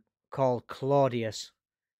called Claudius.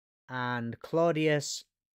 And Claudius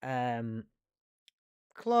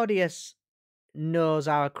knows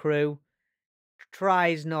our crew,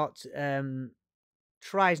 tries not to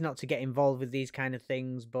get involved with these kind of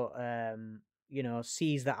things, but you know,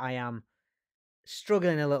 sees that I am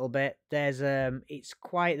struggling a little bit. There's a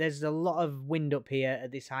lot of wind up here at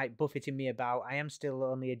this height buffeting me about. I am still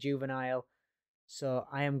only a juvenile, so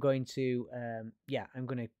I am going to I'm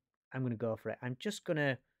gonna go for it. Just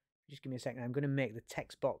give me a second. I'm gonna make the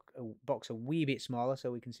text box a wee bit smaller so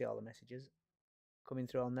we can see all the messages coming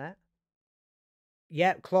through on there.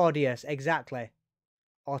 Yeah, Claudius, exactly.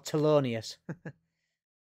 Or Telonius.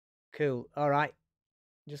 Cool. All right.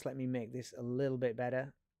 Just let me make this a little bit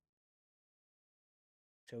better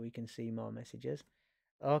so we can see more messages.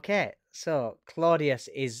 Okay, so Claudius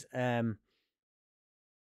is going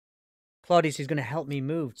to help me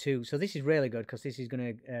move too. So this is really good because this is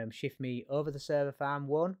going to shift me over the server farm,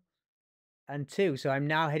 1 and 2. So I'm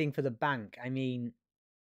now heading for the bank. I mean,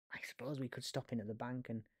 I suppose we could stop in at the bank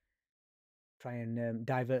and try and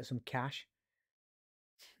divert some cash.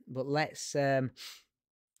 But let's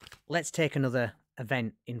take another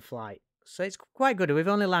event in flight. So it's quite good. We've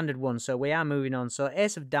only landed 1, so we are moving on. So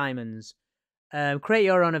Ace of Diamonds. Create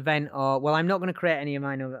your own event, or... Well, I'm not going to create any of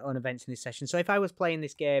my own events in this session. So if I was playing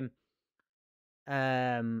this game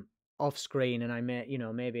off screen and I may, you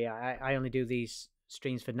know, maybe I only do these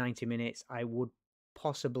streams for 90 minutes, I would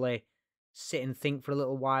possibly sit and think for a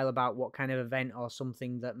little while about what kind of event or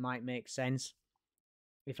something that might make sense.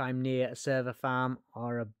 If I'm near a server farm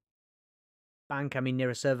or a bank, I mean,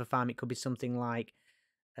 near a server farm, it could be something like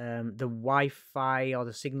the Wi-Fi or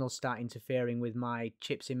the signal start interfering with my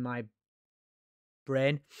chips in my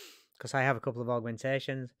brain, because I have a couple of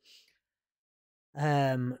augmentations. You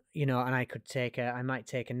know, and I might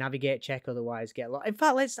take a navigate check, otherwise get lost. In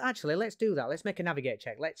fact, let's do that. Let's make a navigate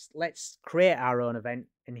check. Let's create our own event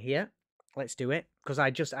in here. Let's do it, because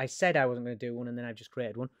I said I wasn't going to do one, and then I've just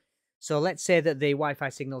created one. So let's say that the Wi-Fi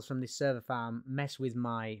signals from this server farm mess with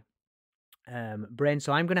my brain.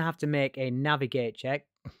 So I'm going to have to make a navigate check.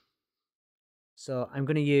 So I'm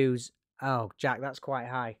going to use... Oh, Jack, that's quite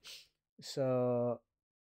high. So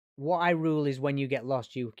what I rule is when you get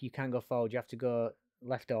lost, you can't go forward. You have to go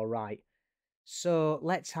left or right. So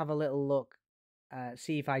let's have a little look,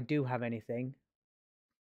 see if I do have anything.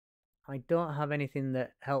 I don't have anything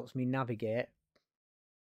that helps me navigate.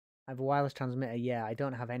 I have a wireless transmitter. Yeah, I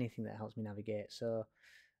don't have anything that helps me navigate. So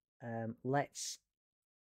let's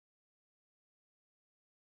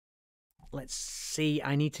see.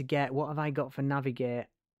 I need to get... What have I got for navigate?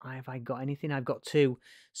 Have I got anything? I've got 2.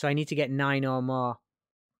 So I need to get 9 or more.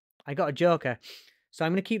 I got a joker. So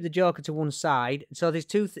I'm going to keep the joker to one side. So there's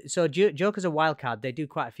 2... So joker's a wild card. They do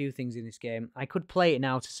quite a few things in this game. I could play it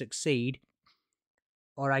now to succeed,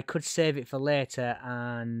 or I could save it for later,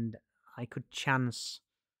 and I could chance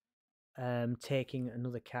taking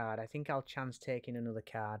another card. I think I'll chance taking another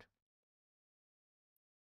card.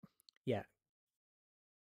 Yeah.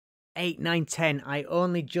 8, 9, 10. I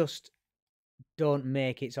only just don't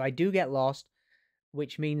make it. So I do get lost,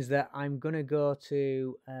 which means that I'm going to go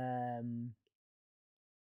to...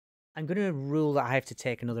 I'm going to rule that I have to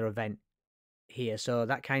take another event here, so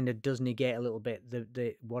that kind of does negate a little bit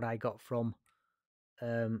the what I got from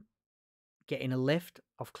getting a lift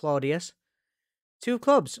of Claudius. 2 of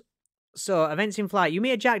clubs. So, events in flight. You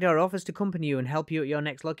meet a jackdaw who offers to accompany you and help you at your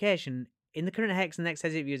next location. In the current hex, the next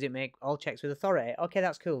exit views it make all checks with authority. Okay,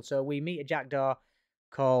 that's cool. So we meet a jackdaw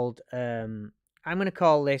called I'm gonna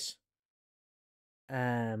call this what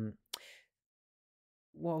are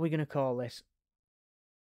we gonna call this?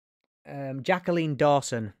 Jacqueline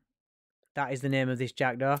Dawson. That is the name of this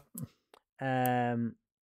jackdaw. I'm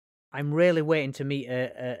really waiting to meet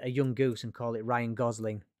a young goose and call it Ryan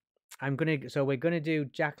Gosling. So we're gonna do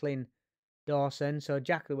Jacqueline Dawson. So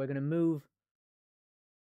Jacqueline, we're gonna move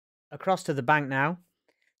across to the bank now.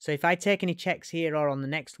 So if I take any checks here or on the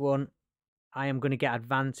next one, I am going to get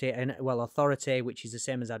advantage and authority, which is the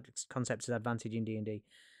same as concept as advantage in D&D.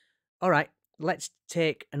 All right, let's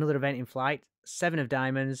take another event in flight. 7 of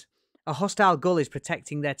diamonds. A hostile gull is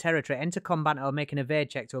protecting their territory. Enter combat or make an evade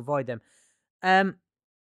check to avoid them. I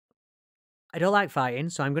don't like fighting,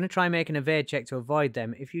 so I'm going to try and make an evade check to avoid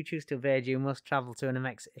them. If you choose to evade, you must travel to an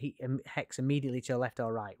hex immediately to your left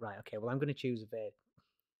or right. Right, okay, well, I'm going to choose evade.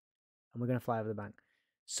 And we're going to fly over the bank.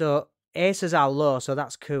 So aces are low, so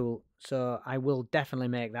that's cool. So I will definitely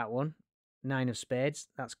make that one. 9 of spades.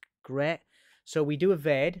 That's great. So we do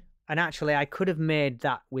evade. And actually, I could have made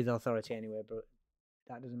that with authority anyway, but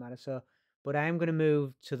that doesn't matter. So, but I am going to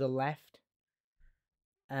move to the left,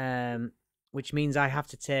 which means I have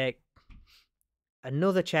to take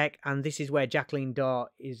another check. And this is where Jacqueline Daw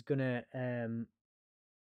is gonna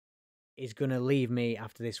leave me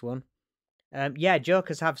after this one. Yeah,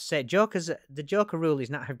 jokers have said the joker rule is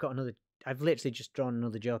not. I've literally just drawn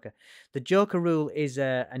another joker. The joker rule is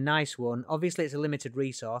a nice one. Obviously, it's a limited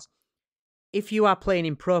resource. If you are playing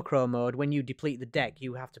in Procro mode, when you deplete the deck,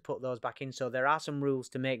 you have to put those back in. So there are some rules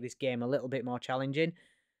to make this game a little bit more challenging.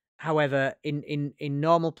 However, in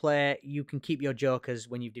normal play, you can keep your jokers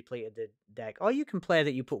when you've depleted the deck, or you can play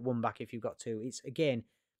that you put 1 back if you've got 2.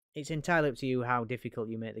 It's entirely up to you how difficult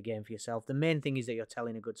you make the game for yourself. The main thing is that you're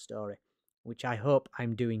telling a good story, which I hope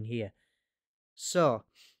I'm doing here. So,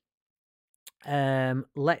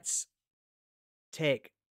 let's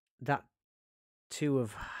take that 2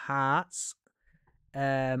 of hearts.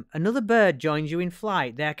 Another bird joins you in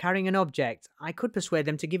flight. They're carrying an object. I could persuade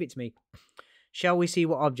them to give it to me. Shall we see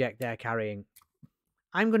what object they're carrying?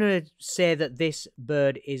 I'm going to say that this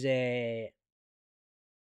bird is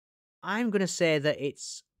I'm going to say that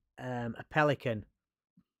it's a pelican.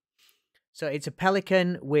 So it's a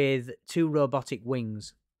pelican with 2 robotic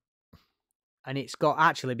wings. And it's got,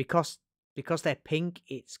 actually, because they're pink,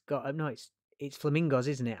 it's got, no, it's flamingos,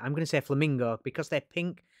 isn't it? I'm going to say flamingo. Because they're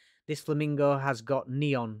pink, this flamingo has got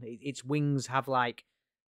neon. Its wings have like,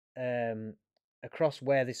 across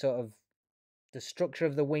where the sort of, the structure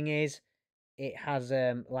of the wing is, it has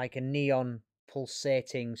like a neon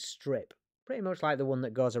pulsating strip. Pretty much like the one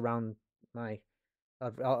that goes around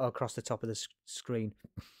across the top of the screen.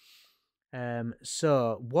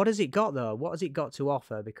 So what has it got though? What has it got to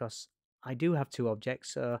offer? Because I do have 2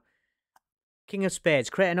 objects. So King of Spades,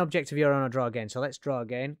 create an object of your own or draw again. So let's draw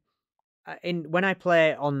again. When I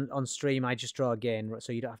play on stream, I just draw again,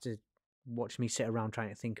 so you don't have to watch me sit around trying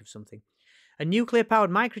to think of something. A nuclear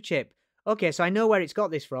powered microchip. Okay, so I know where it's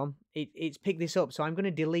got this from. It's picked this up, so I'm going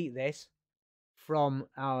to delete this from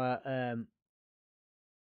our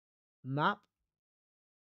map.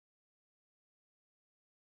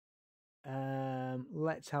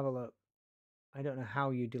 Let's have a look. I don't know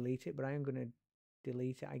how you delete it, but I am going to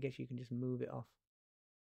delete it. I guess you can just move it off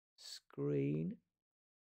screen.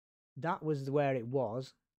 That was where it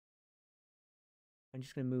was. I'm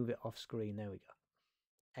just going to move it off screen. There we go.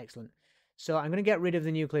 Excellent. So I'm going to get rid of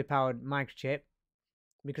the nuclear powered microchip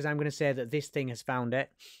because I'm going to say that this thing has found it.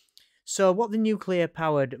 So what the nuclear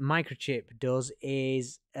powered microchip does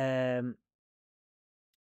is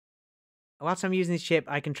whilst I'm using this chip,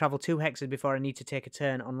 I can travel 2 hexes before I need to take a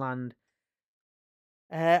turn on land.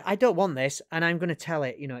 I don't want this, and I'm going to tell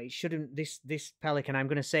it, it shouldn't, this pelican, I'm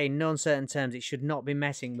going to say in no uncertain terms, it should not be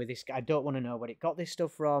messing with this. I don't want to know where it got this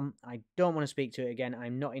stuff from. I don't want to speak to it again.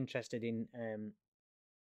 I'm not interested in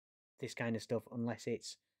this kind of stuff unless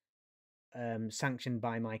it's sanctioned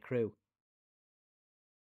by my crew.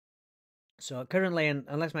 So currently,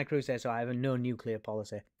 unless my crew says so, I have a no nuclear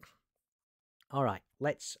policy. All right,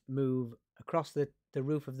 let's move across the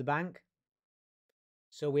roof of the bank.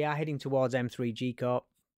 So we are heading towards M3G Corp.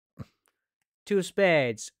 2 of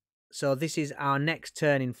spades. So this is our next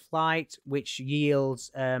turn in flight, which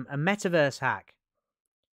yields a metaverse hack.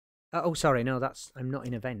 Oh, sorry, no, I'm not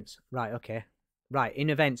in events. Right, okay. Right, in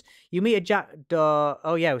events. You meet a jackdaw.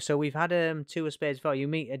 Oh, yeah, so we've had 2 of spades before. You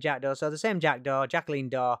meet a jackdaw. So the same jackdaw, Jacqueline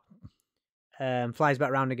Daw, flies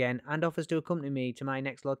back round again and offers to accompany me to my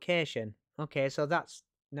next location. Okay, so that's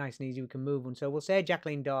nice and easy. We can move on. So we'll say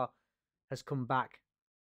Jacqueline Daw has come back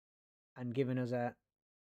and given us a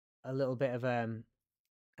little bit of a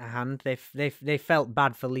hand. They felt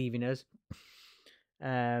bad for leaving us.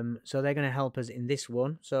 So they're going to help us in this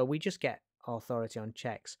one. So we just get authority on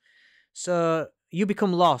checks. So you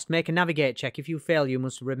become lost. Make a navigate check. If you fail, you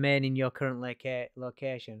must remain in your current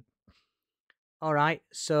location. All right.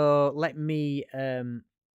 So let me.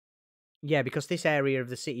 Yeah, because this area of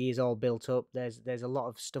the city is all built up. There's a lot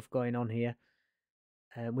of stuff going on here.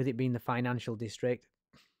 With it being the financial district.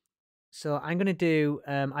 So I'm going to do.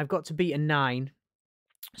 I've got to beat a 9.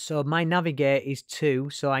 So my navigate is 2.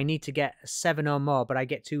 So I need to get a 7 or more, but I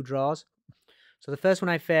get 2 draws. So the first one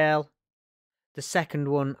I fail. The second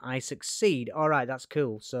one, I succeed. All right, that's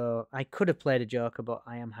cool. So I could have played a joker, but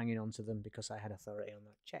I am hanging on to them because I had authority on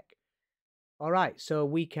that check. All right, so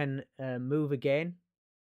we can move again,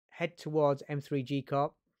 head towards M3G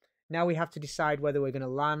Corp. Now we have to decide whether we're going to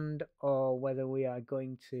land or whether we are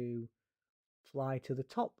going to fly to the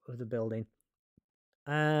top of the building.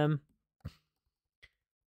 I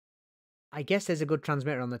guess there's a good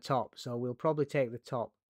transmitter on the top, so we'll probably take the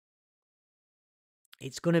top.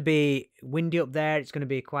 It's going to be windy up there. It's going to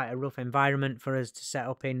be quite a rough environment for us to set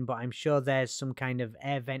up in, but I'm sure there's some kind of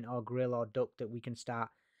air vent or grill or duct that we can start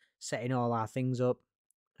setting all our things up.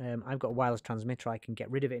 I've got a wireless transmitter. I can get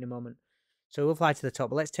rid of it in a moment. So we'll fly to the top,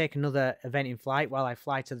 but let's take another event in flight while I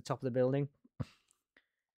fly to the top of the building.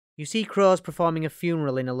 You see crows performing a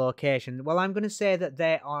funeral in a location. Well, I'm going to say that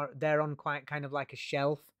they're on quite kind of like a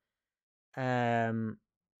shelf. Again,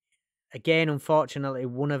 unfortunately,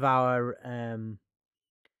 one of our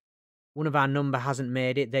number hasn't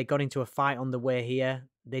made it. They got into a fight on the way here.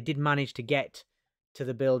 They did manage to get to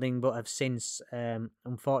the building, but have since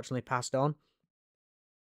unfortunately passed on.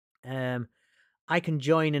 I can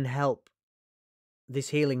join and help this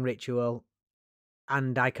healing ritual,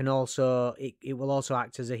 and I can also it will also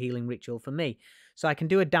act as a healing ritual for me. So I can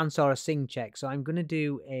do a dance or a sing check. So I'm going to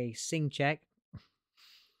do a sing check.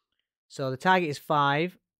 So the target is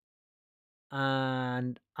 5,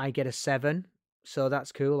 and I get a 7. So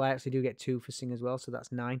that's cool. I actually do get 2 for sing as well, so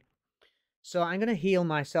that's 9. So I'm going to heal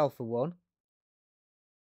myself for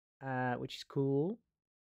 1, which is cool.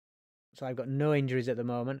 So I've got no injuries at the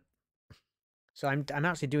moment. So I'm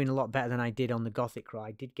actually doing a lot better than I did on the Gothic Crow.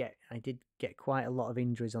 I did get quite a lot of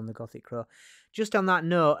injuries on the Gothic Crow. Just on that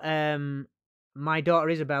note, my daughter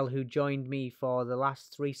Isabel, who joined me for the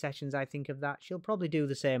last 3 sessions, I think of that, she'll probably do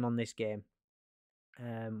the same on this game.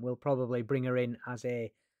 We'll probably bring her in as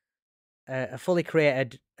a fully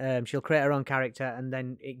created. She'll create her own character, and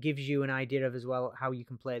then it gives you an idea of as well how you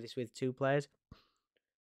can play this with 2 players.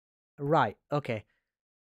 Right. Okay.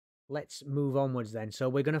 Let's move onwards then. So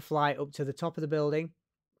we're going to fly up to the top of the building.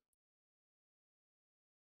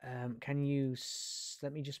 Can you...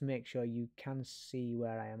 Let me just make sure you can see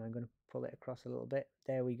where I am. I'm going to pull it across a little bit.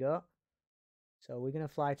 There we go. So we're going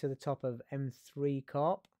to fly to the top of M3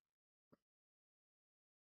 Corp.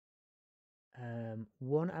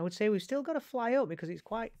 1, I would say we've still got to fly up because it's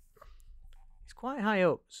quite high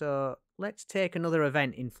up. So let's take another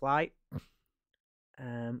event in flight.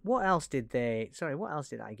 What else did I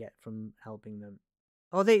get from helping them?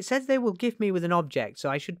 Oh, it says they will gift me with an object, so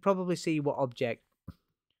I should probably see what object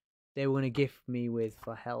they were going to gift me with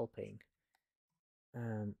for helping.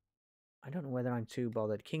 I don't know whether I'm too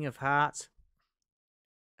bothered. King of Hearts.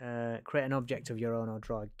 Create an object of your own or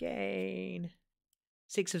draw again.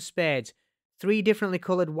 6 of Spades. 3 differently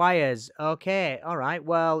coloured wires. Okay, all right.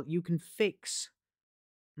 Well, you can fix...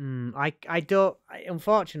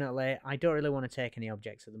 unfortunately, I don't really want to take any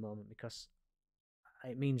objects at the moment because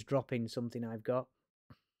it means dropping something I've got.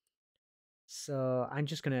 So I'm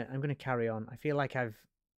gonna carry on. I feel like I've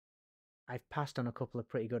passed on a couple of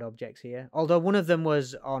pretty good objects here. Although one of them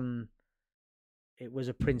was on... It was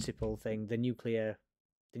a principal thing, the nuclear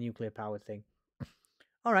powered thing.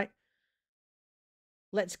 All right.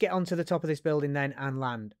 Let's get onto the top of this building then and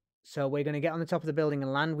land. So we're going to get on the top of the building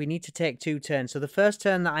and land. We need to take 2 turns. So the first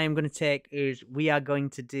turn that I am going to take is we are going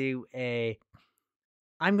to do a...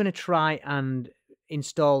 I'm going to try and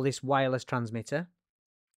install this wireless transmitter.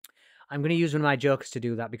 I'm going to use one of my jokers to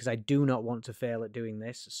do that because I do not want to fail at doing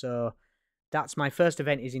this. So that's my first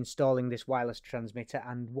event, is installing this wireless transmitter.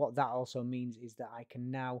 And what that also means is that I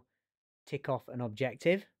can now tick off an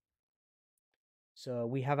objective. So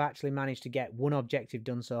we have actually managed to get 1 objective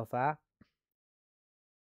done so far.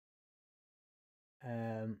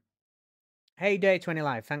 Hey, Day 20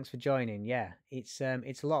 Live, thanks for joining. Yeah, it's a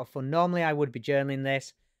lot of fun. Normally I would be journaling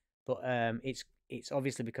this, but it's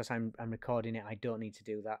obviously because I'm recording it. I don't need to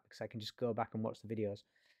do that because I can just go back and watch the videos.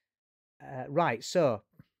 Right, so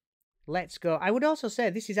let's go. I would also say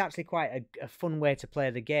this is actually quite a fun way to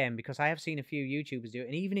play the game because I have seen a few YouTubers do it,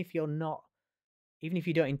 and even if you're not, even if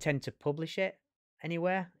you don't intend to publish it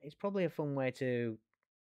anywhere, it's probably a fun way to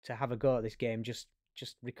have a go at this game. Just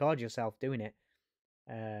record yourself doing it.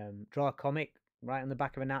 Draw a comic right on the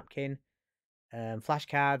back of a napkin,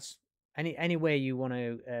 flashcards, any way you want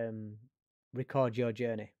to record your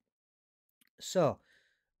journey. So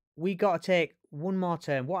we got to take one more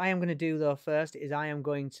turn. What I am going to do though first is I am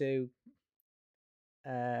going to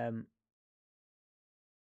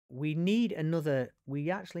we need another.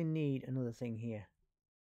 We actually need another thing here.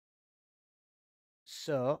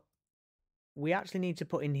 So we actually need to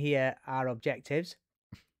put in here our objectives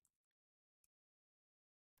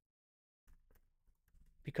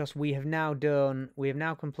because we have now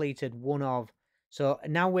completed one of. So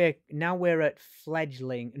now we're at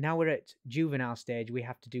fledgling. Now we're at juvenile stage. We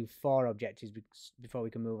have to do 4 objectives before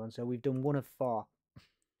we can move on. So we've done 1 of 4.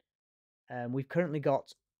 We've currently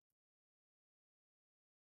got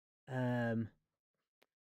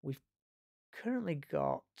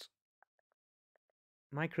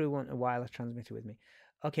my crew want a wireless transmitter with me.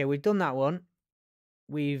 Okay, we've done that one.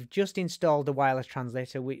 We've just installed the wireless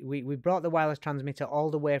translator. We brought the wireless transmitter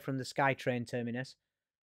all the way from the SkyTrain terminus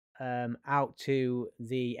out to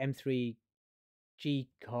the M3G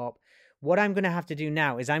Corp. What I'm going to have to do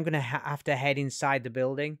now is I'm going to have to head inside the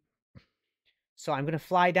building. So I'm going to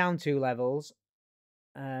fly down 2 levels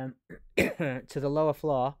to the lower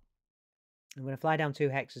floor. I'm going to fly down 2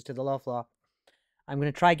 hexes to the lower floor. I'm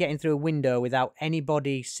going to try getting through a window without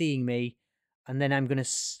anybody seeing me. And then I'm going to...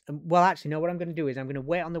 Well, actually, no, what I'm going to do is I'm going to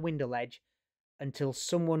wait on the window ledge until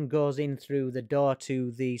someone goes in through the door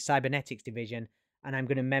to the cybernetics division, and I'm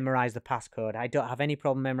going to memorize the passcode. I don't have any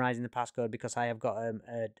problem memorizing the passcode because I have got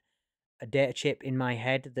a data chip in my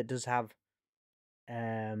head that does have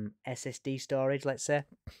SSD storage, let's say,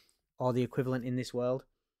 or the equivalent in this world.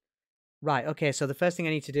 Right, okay, so the first thing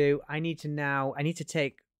I need to do, I think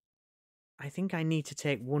I need to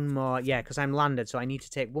take one more, yeah, because I'm landed, so I need to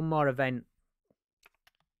take one more event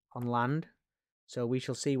on land. So we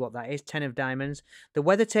shall see what that is. 10 of diamonds. The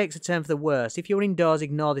weather takes a turn for the worse. If you're indoors,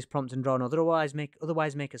 ignore this prompt and draw another. Otherwise,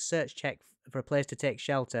 make a search check for a place to take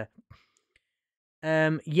shelter.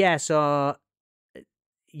 Yeah. So,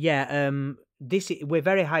 yeah. We're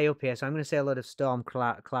very high up here, so I'm going to say a lot of storm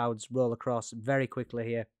clouds roll across very quickly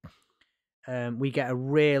here. We get a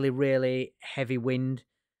really, really heavy wind.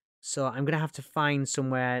 So I'm going to have to find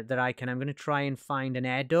somewhere that I'm going to try and find an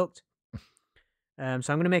air duct. So I'm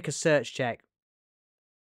going to make a search check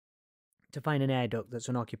to find an air duct that's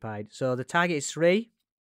unoccupied. So the target is 3.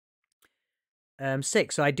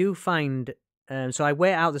 6. So I do find... so I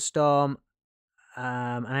wait out the storm,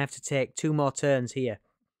 and I have to take 2 more turns here.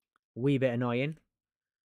 Wee bit annoying.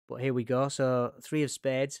 But here we go. So 3 of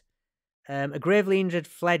spades. A gravely injured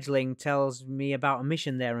fledgling tells me about a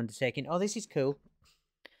mission they're undertaking. Oh, this is cool.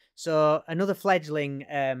 So another fledgling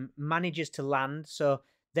manages to land. So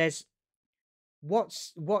there's...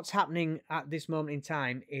 What's happening at this moment in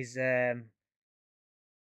time is...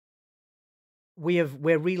 we're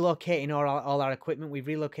relocating all our equipment. We've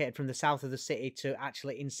relocated from the south of the city to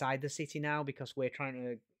actually inside the city now because we're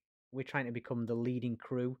trying to become the leading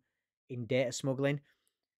crew in data smuggling.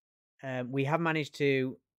 We have managed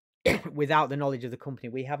to, without the knowledge of the company,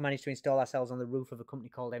 we have managed to install ourselves on the roof of a company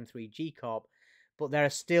called M3G Corp. But there are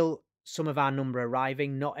still some of our number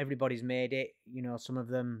arriving. Not everybody's made it. You know, some of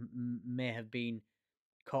them may have been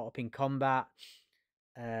caught up in combat.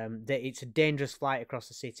 It's a dangerous flight across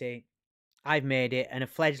the city. I've made it, and a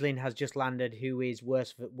fledgling has just landed who is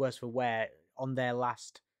worse for wear on their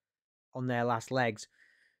last legs.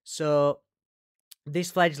 So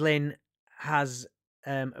this fledgling has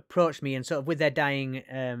approached me and sort of with their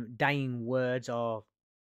dying words, or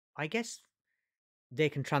I guess they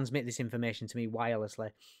can transmit this information to me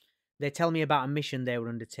wirelessly. They tell me about a mission they were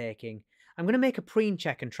undertaking. I'm going to make a preen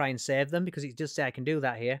check and try and save them because it does say I can do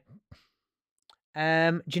that here.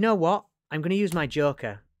 Do you know what? I'm going to use my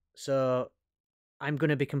joker. So I'm going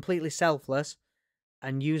to be completely selfless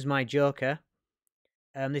and use my joker.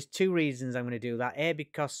 There's 2 reasons I'm going to do that. A,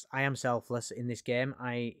 because I am selfless in this game.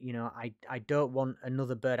 I don't want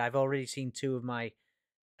another bird. I've already seen 2 of my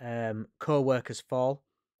co-workers fall.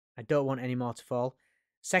 I don't want any more to fall.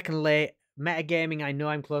 Secondly, metagaming, I know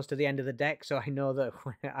I'm close to the end of the deck, so I know that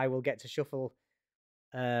I will get to shuffle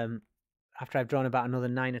after I've drawn about another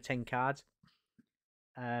 9 or 10 cards.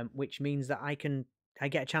 Which means that I can I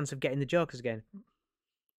get a chance of getting the jokers again.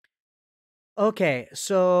 Okay,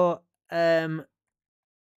 so I'm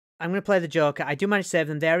going to play the Joker. I do manage to save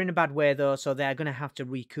them. They're in a bad way, though, so they're going to have to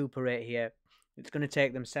recuperate here. It's going to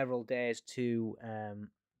take them several days to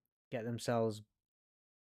get themselves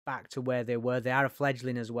back to where they were. They are a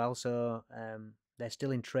fledgling as well, so they're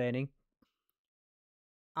still in training.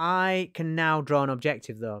 I can now draw an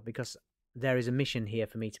objective, though, because there is a mission here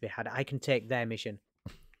for me to be had. I can take their mission,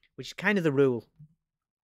 which is kind of the rule.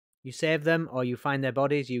 You save them, or you find their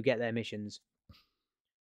bodies, you get their missions.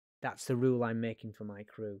 That's the rule I'm making for my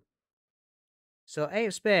crew. So 8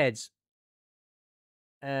 of spades.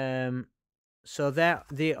 So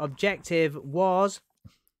the objective was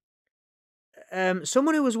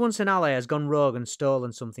someone who was once an ally has gone rogue and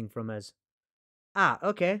stolen something from us. Ah,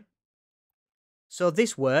 okay. So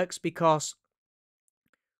this works because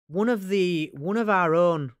one of our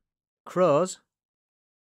own crows,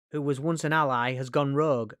 who was once an ally, has gone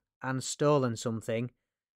rogue and stolen something,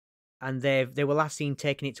 and they were last seen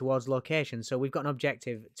taking it towards location. So we've got an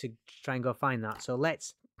objective to try and go find that. So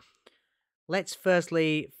let's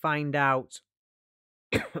firstly find out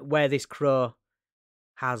where this crow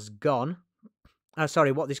has gone.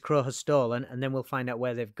 Sorry, what this crow has stolen, and then we'll find out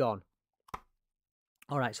where they've gone.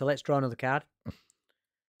 All right, so let's draw another card.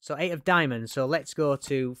 So 8 of diamonds. So let's go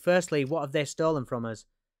to, firstly, what have they stolen from us?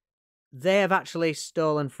 They have actually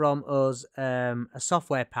stolen from us a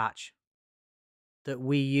software patch that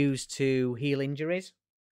we use to heal injuries.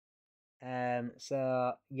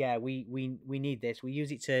 So yeah, we need this. We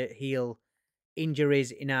use it to heal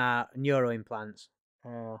injuries in our neuro implants.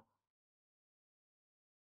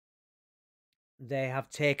 They have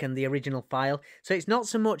taken the original file. So it's not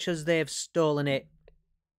so much as they've stolen it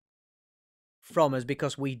from us,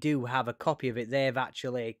 because we do have a copy of it. They've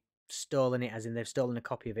actually stolen it, as in they've stolen a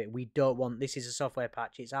copy of it. We don't want, this is a software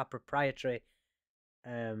patch. It's our proprietary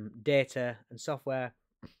data and software.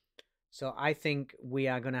 So I think we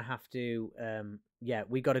are going to have to, yeah,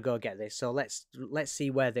 we got to go get this. So let's see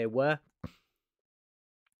where they were.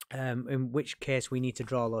 In which case we need to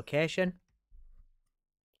draw a location.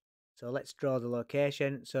 So let's draw the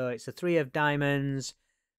location. So it's a 3 of diamonds.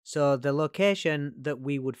 So the location that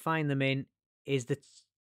we would find them in is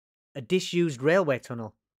a disused railway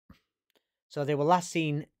tunnel. So they were last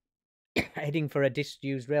seen heading for a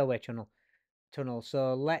disused railway tunnel.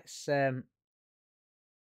 So let's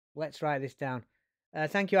write this down.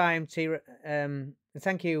 Thank you, IMT.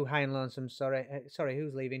 Thank you, High and Lonesome. Sorry,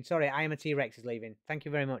 who's leaving? Sorry, I am a T-Rex is leaving. Thank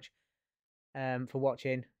you very much for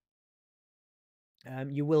watching.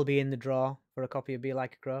 You will be in the draw for a copy of Be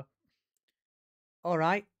Like a Crow. All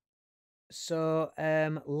right. So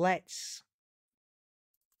let's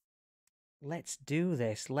do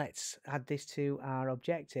this. Let's add this to our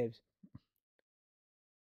objectives.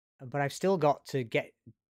 But I've still got to get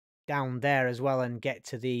down there as well and get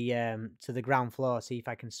to the ground floor. See if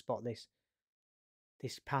I can spot this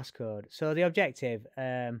passcode. So the objective.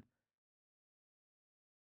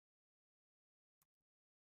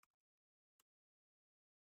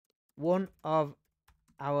 One of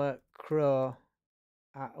our crow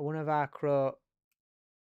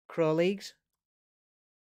leagues,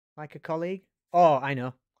 like a colleague. Oh, I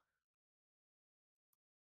know.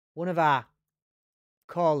 One of our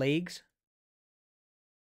colleagues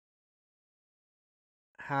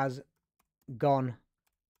has gone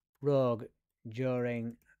rogue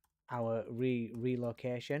during our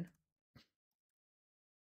relocation.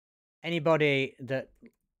 Anybody that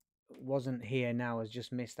wasn't here now has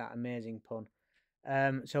just missed that amazing pun.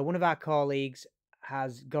 So one of our colleagues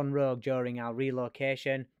has gone rogue during our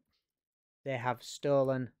relocation. They have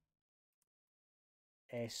stolen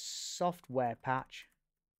a software patch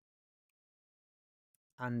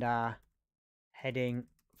and are heading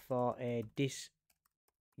for a disused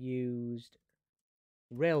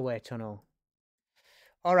railway tunnel.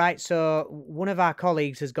 All right, so one of our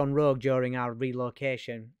colleagues has gone rogue during our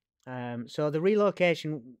relocation. So the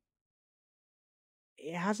relocation,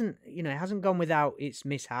 it hasn't gone without its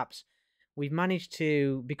mishaps. We've managed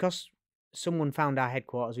to, because someone found our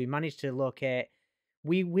headquarters, we managed to locate.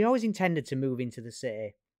 We always intended to move into the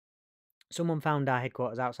city. Someone found our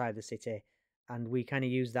headquarters outside the city, and we kind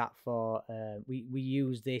of used that for. We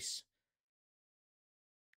used this.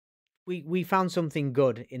 We found something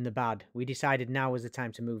good in the bad. We decided now was the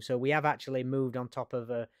time to move. So we have actually moved on top of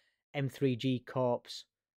a M3G Corps.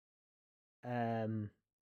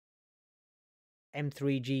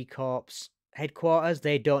 M3G Corps headquarters.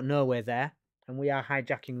 They don't know we're there, and we are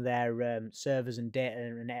hijacking their servers and data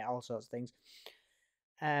and all sorts of things.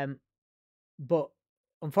 But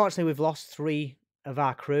unfortunately, we've lost 3 of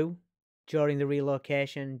our crew during the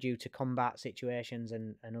relocation due to combat situations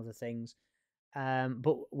and other things.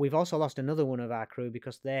 But we've also lost another one of our crew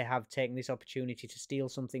because they have taken this opportunity to steal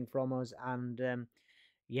something from us and,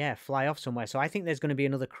 yeah, fly off somewhere. So I think there's going to be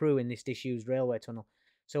another crew in this disused railway tunnel.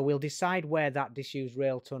 So we'll decide where that disused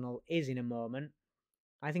rail tunnel is in a moment.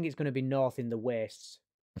 I think it's going to be north in the wastes.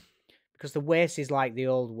 Because the waste is like the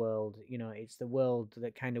old world, you know, it's the world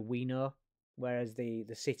that kind of we know, whereas the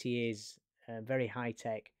city is very high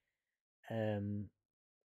tech, um,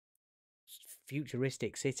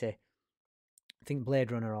 futuristic city. I think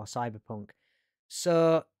Blade Runner or Cyberpunk.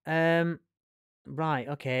 So, right,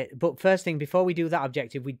 okay. But first thing, before we do that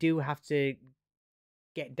objective, we do have to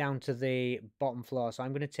get down to the bottom floor. So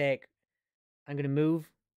I'm going to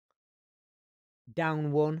move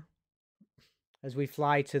down one as we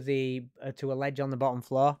fly to the to a ledge on the bottom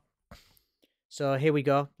floor. So here we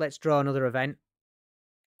go. Let's draw another event.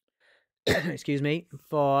 Excuse me.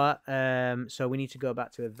 For so we need to go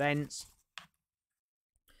back to events.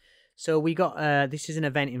 So we got this is an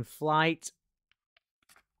event in flight.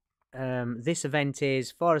 This event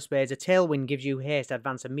is Four of Spades. A tailwind gives you haste.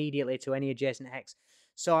 Advance immediately to any adjacent hex.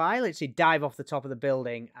 So I literally dive off the top of the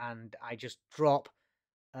building and I just drop.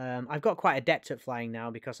 I've got quite adept at flying now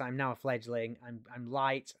because I'm now a fledgling. I'm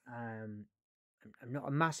light. I'm not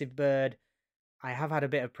a massive bird. I have had a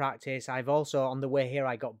bit of practice. I've also, on the way here,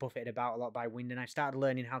 I got buffeted about a lot by wind, and I started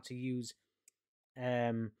learning how to use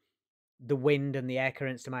the wind and the air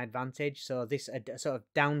currents to my advantage. So this sort of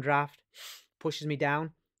downdraft pushes me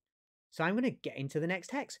down. So I'm going to get into the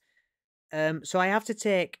next hex. So I have to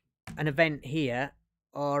take an event here,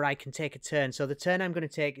 or I can take a turn. So the turn I'm going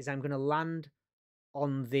to take is I'm going to land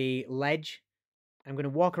on the ledge. I'm going to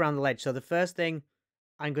walk around the ledge. So the first thing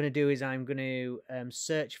I'm going to do is I'm going to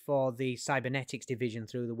search for the cybernetics division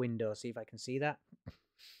through the window. See if I can see that.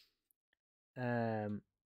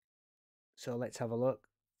 So let's have a look.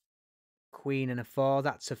 Queen and a 4.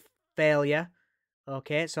 That's a failure.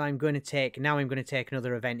 Okay, so I'm going to take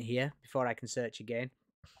another event here before I can search again.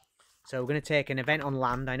 So we're going to take an event on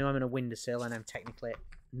land. I know I'm on a windowsill and I'm technically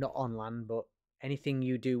not on land, but anything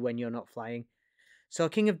you do when you're not flying. So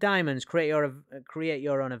King of Diamonds, create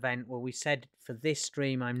your own event. Well, we said for this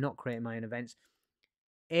stream I'm not creating my own events.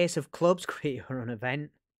 Ace of Clubs, create your own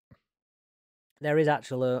event. There is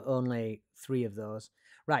actually only 3 of those.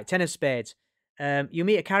 Right, 10 of Spades. You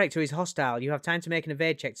meet a character who is hostile. You have time to make an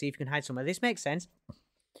evade check, see if you can hide somewhere. This makes sense.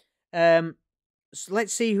 So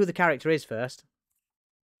let's see who the character is first.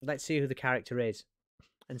 Let's see who the character is.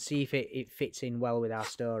 And see if it fits in well with our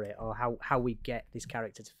story. Or how we get this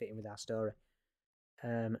character to fit in with our story.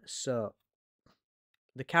 So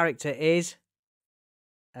the character is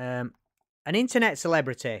an internet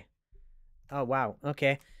celebrity. Oh wow,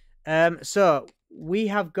 okay. So we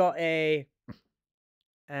have got a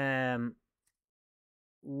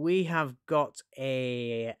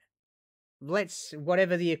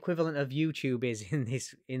whatever the equivalent of YouTube is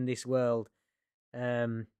in this world.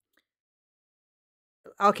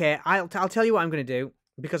 Okay, I'll tell you what I'm going to do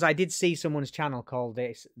because I did see someone's channel called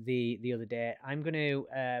this the other day. I'm going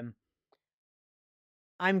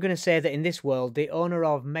to say that in this world, the owner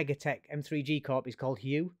of Megatech M3G Corp is called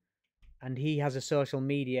Hugh, and he has a social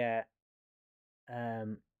media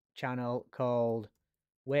channel called,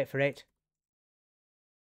 wait for it,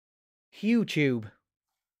 HughTube.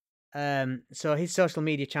 So his social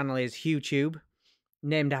media channel is HughTube,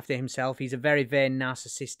 named after himself. He's a very vain,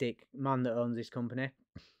 narcissistic man that owns this company.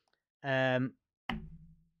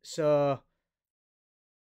 So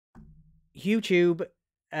HughTube,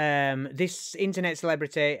 this internet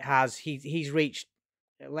celebrity he's reached,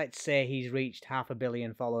 let's say he's reached 500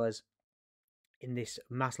 million followers in this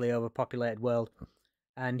massively overpopulated world,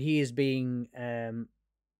 and he's been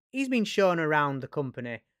shown around the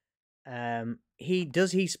company.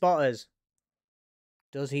 Does he spot us?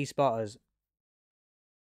 Does he spot us?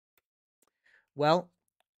 Well,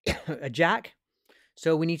 a jack.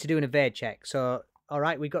 So we need to do an evade check. So, all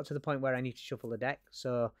right, we got to the point where I need to shuffle the deck.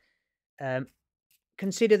 So,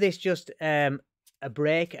 consider this just a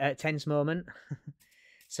break, a tense moment.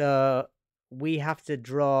 So we have to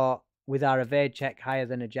draw with our evade check higher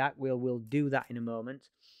than a jack. We'll do that in a moment.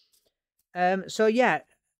 So yeah,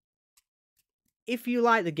 if you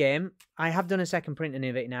like the game, I have done a second printing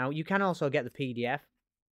of it now. You can also get the PDF.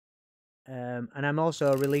 And I'm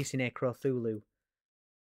also releasing a Cthulhu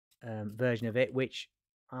version of it, which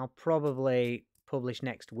I'll probably publish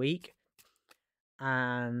next week.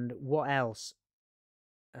 And what else?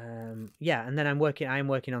 Yeah, and then I'm working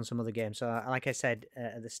on some other games. So like I said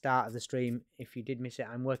at the start of the stream, if you did miss it,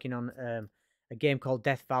 I'm working on a game called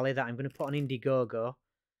Death Valley that I'm going to put on Indiegogo.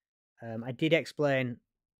 I did explain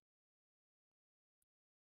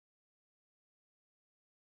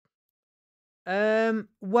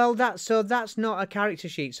Well, that's not a character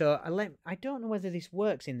sheet. So I don't know whether this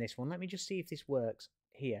works in this one. Let me just see if this works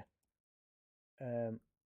here. Um,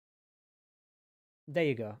 there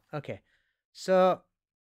you go. Okay. So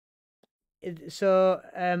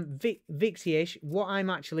Vixie-ish, what I'm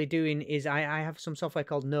actually doing is I have some software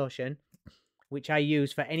called Notion, which I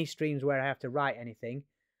use for any streams where I have to write anything,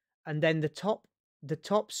 and then the top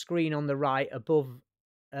screen on the right above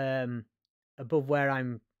where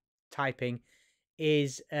I'm typing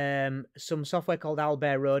is some software called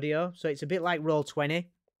Owlbear Rodeo. So it's a bit like Roll20.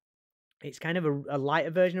 It's kind of a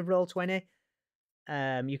lighter version of Roll20.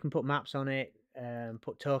 You can put maps on it,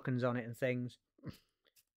 put tokens on it, and things.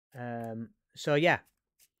 So yeah,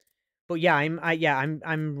 but yeah,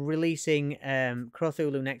 I'm releasing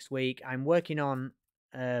Cthulhu next week. I'm working on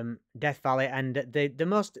Death Valley, and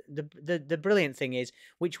the brilliant thing is,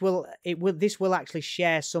 this will actually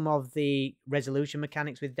share some of the resolution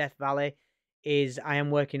mechanics with Death Valley. Is I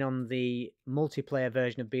am working on the multiplayer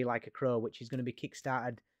version of Be Like a Crow, which is going to be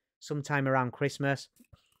kickstarted sometime around Christmas,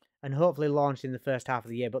 and hopefully launched in the first half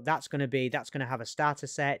of the year. But that's going to have a starter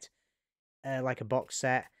set, like a box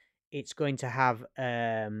set. It's going to have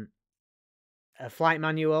a flight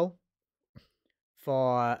manual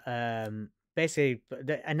for basically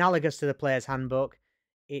analogous to the player's handbook.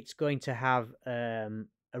 It's going to have a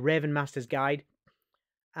Raven Master's guide,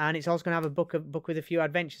 and it's also going to have a book with a few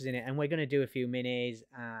adventures in it. And we're going to do a few minis,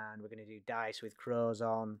 and we're going to do dice with crows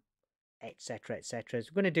on, etc., etc.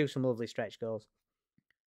 So we're going to do some lovely stretch goals.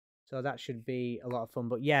 So that should be a lot of fun.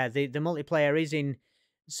 But yeah, the multiplayer is in.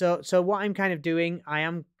 So what I'm kind of doing, I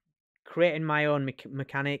am creating my own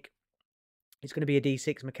mechanic. It's going to be a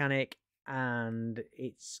D6 mechanic, and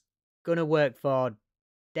it's going to work for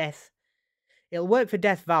Death. It'll work for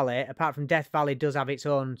Death Valley. Apart from Death Valley does have its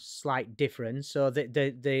own slight difference. So the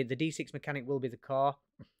D6 mechanic will be the core.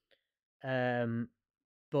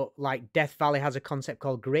 But like Death Valley has a concept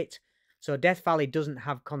called grit. So Death Valley doesn't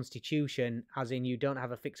have constitution, as in you don't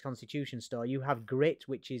have a fixed constitution score. You have grit,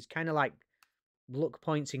 which is kind of like luck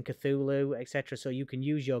points in Cthulhu, etc. So you can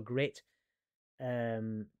use your grit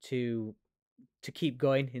to keep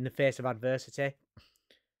going in the face of adversity.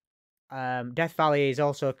 Death Valley is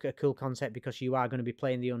also a cool concept because you are going to be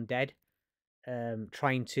playing the undead,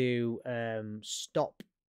 trying to stop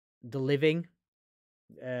the living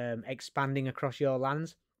expanding across your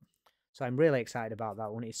lands. So I'm really excited about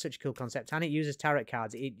that one. It's such a cool concept, and it uses tarot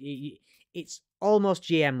cards. It's almost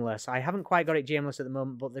GM-less. I haven't quite got it GM-less at the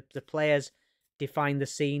moment, but the players define the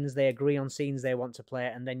scenes. They agree on scenes they want to play,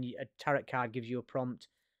 and then a tarot card gives you a prompt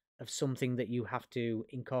of something that you have to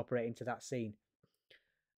incorporate into that scene.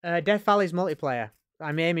 Death Valley's multiplayer.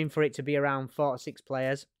 I'm aiming for it to be around 4 or 6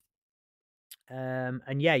 players.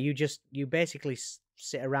 And yeah, you basically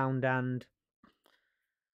sit around and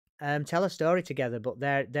tell a story together. But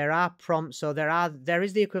there are prompts, so there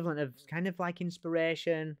is the equivalent of kind of like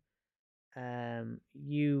inspiration.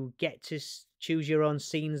 You get to choose your own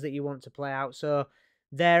scenes that you want to play out. So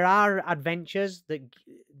there are adventures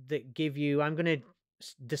that give you.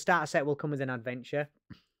 The starter set will come with an adventure.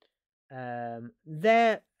 You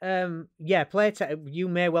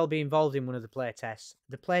may well be involved in one of the play tests.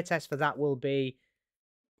 The play test for that will be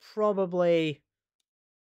probably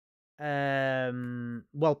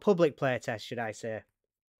public play test, should I say.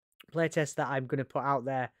 Play test that I'm going to put out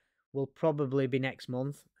there will probably be next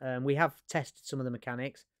month. We have tested some of the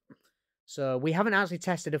mechanics. So we haven't actually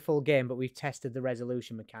tested a full game, but we've tested the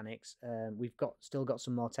resolution mechanics. We've still got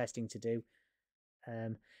some more testing to do.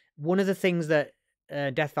 One of the things that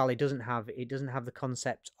Death Valley doesn't have the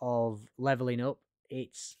concept of leveling up.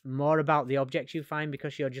 It's more about the objects you find,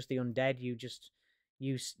 because you're just the undead.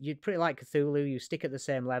 You're pretty like Cthulhu. You stick at the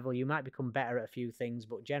same level. You might become better at a few things,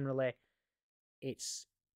 but generally, it's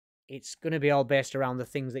going to be all based around the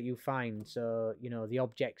things that you find. So the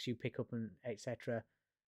objects you pick up and etc.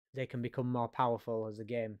 They can become more powerful as the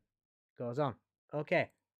game goes on. Okay.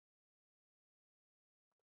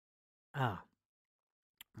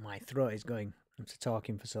 My throat is going after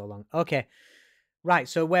talking for so long. Okay. Right,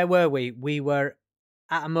 so where were we? We were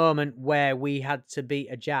at a moment where we had to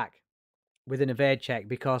beat a Jack with an evade check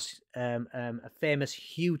because a famous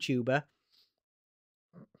YouTuber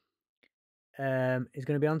is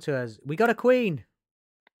going to be on to us. We got a queen.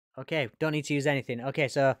 Okay, don't need to use anything. Okay,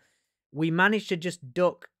 so we managed to just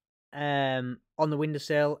duck on the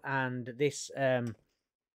windowsill, and this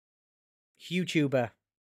YouTuber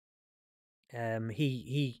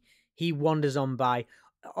he wanders on by.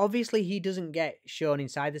 Obviously, he doesn't get shown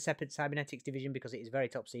inside the cybernetics division because it is very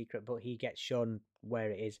top secret, but he gets shown where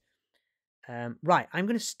it is. Right, I'm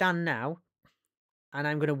going to stand now, and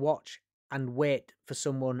I'm going to watch and wait for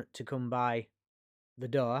someone to come by the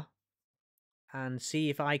door and see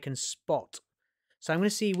if I can spot. So I'm going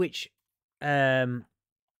to see which. I'm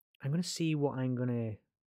going to see what I'm going to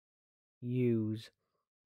use.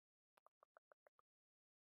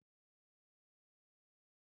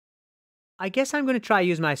 I guess I'm going to try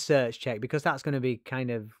use my search check because that's going to be kind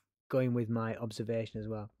of going with my observation as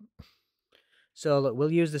well. So look,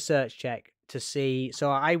 we'll use the search check to see. So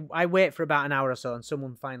I wait for about an hour or so, and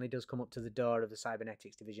someone finally does come up to the door of the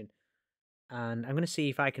cybernetics division, and I'm going to see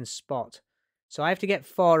if I can spot. So I have to get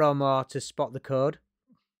 4 or more to spot the code.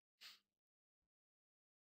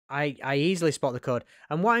 I easily spot the code,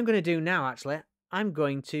 and what I'm going to do now, actually, I'm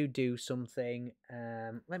going to do something.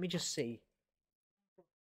 Let me just see.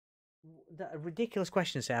 A ridiculous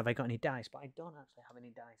question to say, have I got any dice? But I don't actually have any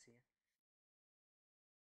dice here.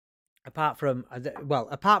 Apart from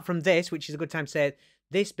this, which is a good time to say,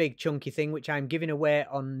 this big chunky thing, which I'm giving away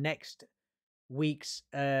on next week's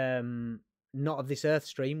Not of This Earth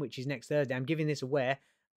stream, which is next Thursday. I'm giving this away.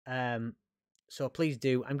 So please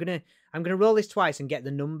do. I'm gonna roll this twice and get the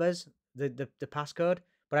numbers, the passcode.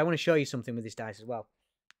 But I want to show you something with this dice as well,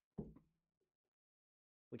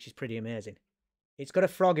 which is pretty amazing. It's got a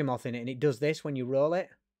Froggy-Moth in it, and it does this when you roll it.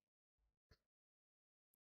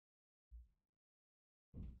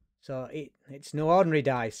 So it's no ordinary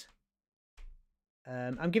dice.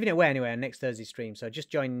 I'm giving it away anyway on next Thursday's stream, so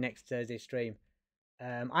just join next Thursday's stream.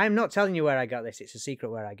 I'm not telling you where I got this. It's a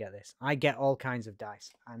secret where I get this. I get all kinds of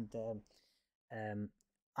dice, and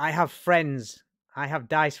I have friends. I have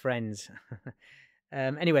dice friends.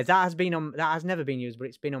 Anyway, that has never been used, but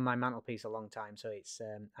it's been on my mantelpiece a long time. So it's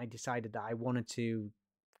I decided that I wanted to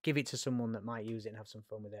give it to someone that might use it and have some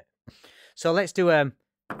fun with it. So let's do a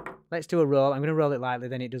roll. I'm going to roll it lightly,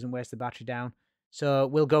 then it doesn't waste the battery down. So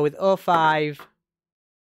we'll go with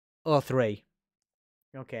 0503.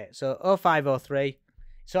 Okay, so 0503.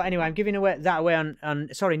 So anyway, I'm giving that away on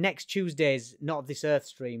next Tuesday's Not of This Earth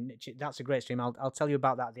stream. That's a great stream. I'll tell you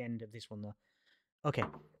about that at the end of this one though. Okay.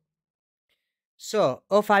 So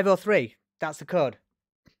 0503, that's the code.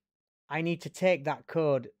 I need to take that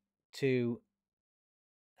code to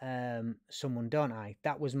someone, don't I?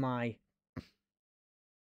 That was my...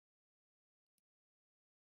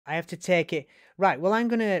 I have to take it... Right, well, so I'm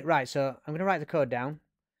going to write the code down.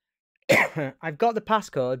 I've got the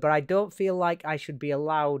passcode, but I don't feel like I should be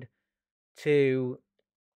allowed to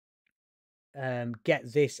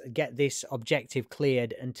get this objective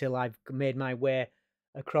cleared until I've made my way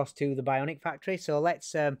across to the Bionic Factory. So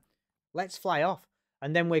let's fly off,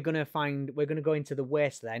 and then we're gonna go into the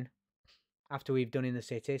waste then after we've done in the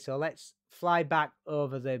city. So let's fly back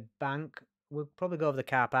over the bank. We'll probably go over the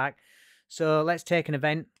car park. So let's take an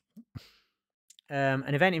event.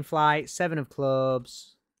 An event in flight, 7 of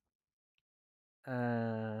clubs.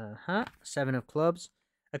 7 of clubs.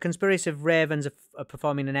 A conspiracy of ravens are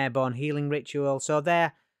performing an airborne healing ritual. So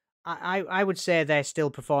I would say they're still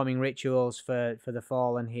performing rituals for the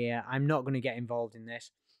fallen here. I'm not going to get involved in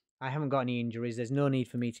this. I haven't got any injuries. There's no need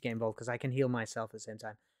for me to get involved because I can heal myself at the same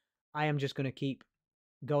time. I am just going to keep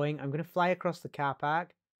going. I'm going to fly across the car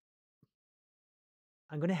park.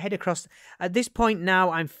 I'm going to head across. At this point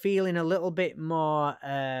now, I'm feeling a little bit more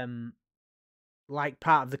like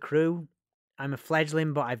part of the crew. I'm a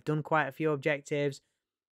fledgling, but I've done quite a few objectives.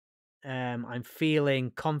 I'm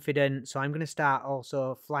feeling confident, so I'm going to start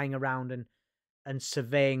also flying around and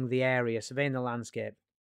surveying the area, surveying the landscape.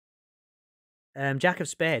 Jack of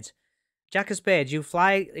Spades. Jack of Spades, you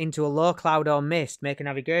fly into a low cloud or mist, make a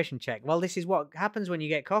navigation check. Well, this is what happens when you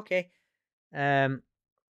get cocky. I'm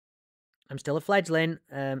still a fledgling,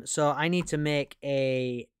 so I need to make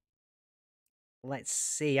a... Let's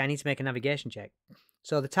see, I need to make a navigation check.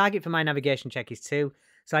 So the target for my navigation check is 2.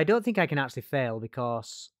 So I don't think I can actually fail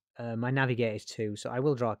because my navigator is 2. So I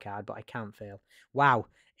will draw a card, but I can't fail. Wow,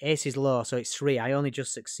 ace is low, so it's 3. I only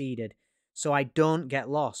just succeeded. So I don't get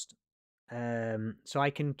lost. So I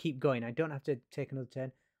can keep going. I don't have to take another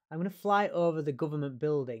turn. I'm going to fly over the government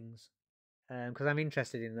buildings because I'm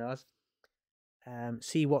interested in those.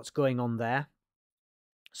 See what's going on there.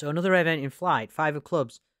 So another event in flight, 5 of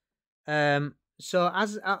clubs. So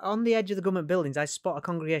as on the edge of the government buildings, I spot a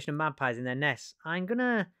congregation of magpies in their nests. I'm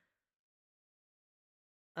gonna...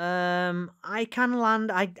 I can land.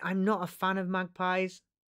 I'm not a fan of magpies.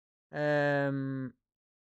 I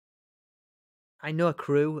know a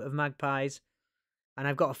crew of magpies, and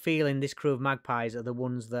I've got a feeling this crew of magpies are the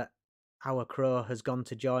ones that our crow has gone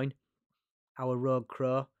to join. Our rogue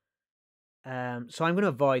crow. So I'm going to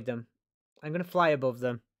avoid them. I'm going to fly above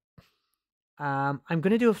them. I'm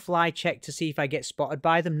going to do a fly check to see if I get spotted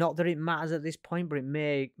by them. Not that it matters at this point, but it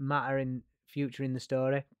may matter in future in the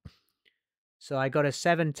story. So I got a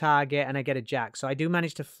 7 target and I get a jack. So I do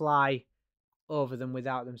manage to fly over them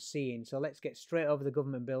without them seeing. So let's get straight over the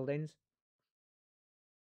government buildings.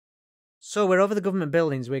 So we're over the government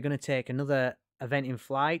buildings. We're going to take another event in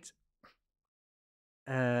flight.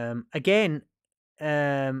 Again,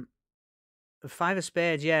 5 of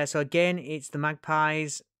spades. Yeah. So again, it's the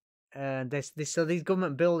magpies. So these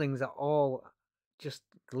government buildings are all just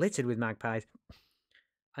littered with magpies.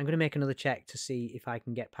 I'm going to make another check to see if I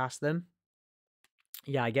can get past them.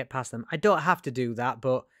 Yeah, I get past them. I don't have to do that,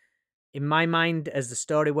 but in my mind, as the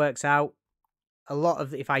story works out, a lot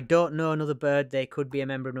of if I don't know another bird, they could be a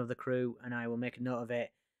member of the crew, and I will make a note of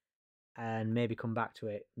it and maybe come back to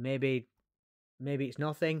it. Maybe it's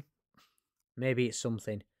nothing. Maybe it's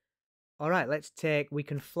something. All right, we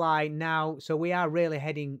can fly now. So we are really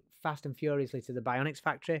heading fast and furiously to the Bionics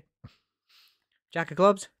factory. Jack of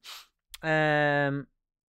clubs.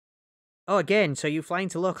 Oh, again, so you fly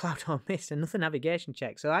into low cloud or mist, another navigation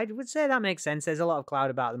check. So I would say that makes sense. There's a lot of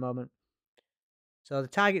cloud about at the moment. So the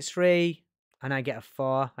target's 3, and I get a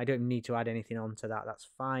 4. I don't even need to add anything on to that. That's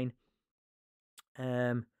fine.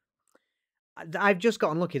 I've just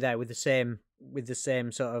got unlucky there with the same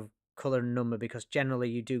sort of color and number, because generally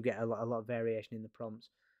you do get a lot of variation in the prompts.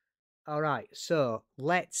 All right, so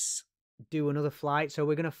let's do another flight. So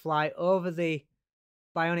we're going to fly over the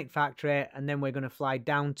Bionic factory, and then we're going to fly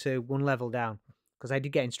down to 1 level down, because I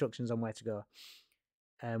did get instructions on where to go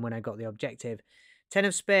when I got the objective. 10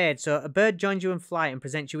 of spades. So a bird joins you in flight and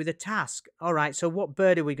presents you with a task. All right, so what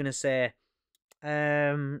bird are we going to say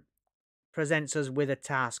presents us with a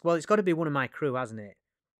task? Well, it's got to be one of my crew, hasn't it?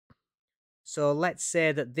 So let's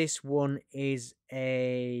say that this one is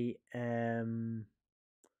a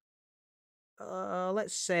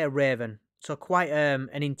let's say a raven. So quite an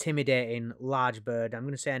intimidating large bird. I'm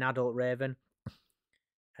going to say an adult raven.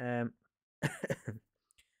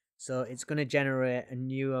 So it's going to generate a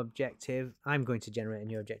new objective. I'm going to generate a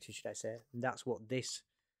new objective, should I say? And that's what this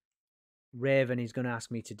raven is going to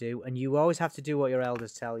ask me to do. And you always have to do what your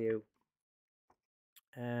elders tell you.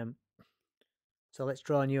 So let's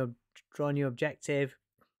draw a new objective.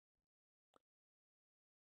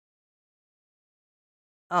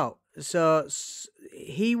 Oh, so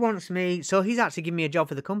he wants me. So he's actually giving me a job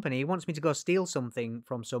for the company. He wants me to go steal something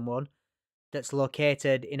from someone that's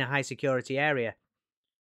located in a high security area.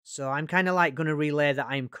 So I'm kind of like going to relay that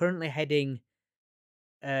I'm currently heading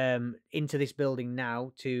into this building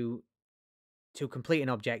now to complete an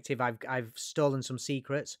objective. I've stolen some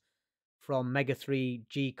secrets from Mega 3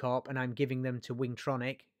 G Corp, and I'm giving them to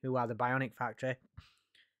Wingtronic, who are the Bionic factory.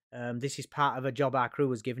 This is part of a job our crew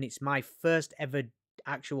was given. It's my first ever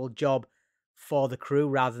actual job for the crew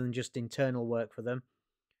rather than just internal work for them.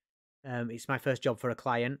 It's my first job for a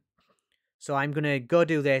client. So I'm going to go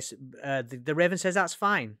do this. The Raven says that's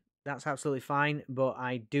fine. That's absolutely fine. But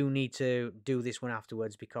I do need to do this one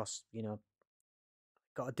afterwards because, you know,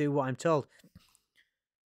 got to do what I'm told.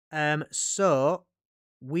 So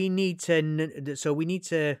we need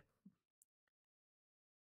to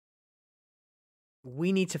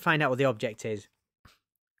find out what the object is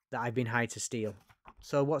that I've been hired to steal.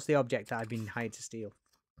 So what's the object that I've been hired to steal?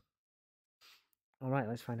 All right,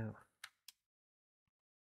 let's find out.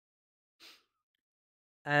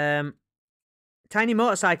 Tiny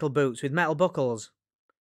motorcycle boots with metal buckles.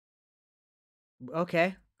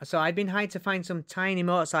 Okay, so I've been hired to find some tiny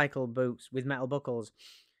motorcycle boots with metal buckles.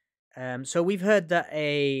 So we've heard that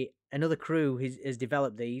another crew has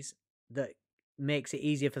developed these that makes it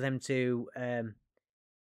easier for them to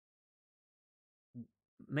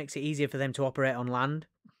operate on land.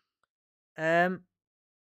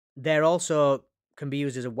 They're also can be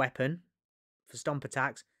used as a weapon for stomp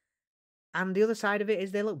attacks. And the other side of it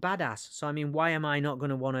is they look badass. So, I mean, why am I not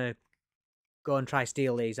going to want to go and try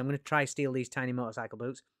steal these? I'm going to try steal these tiny motorcycle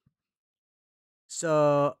boots.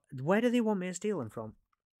 So, where do they want me to steal them from?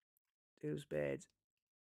 2 spades.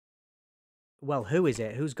 Well, who is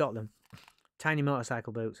it? Who's got them? Tiny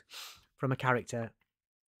motorcycle boots from a character.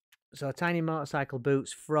 So, tiny motorcycle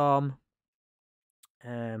boots from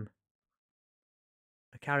a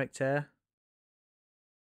character.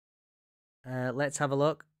 Let's have a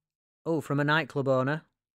look. Oh, from a nightclub owner.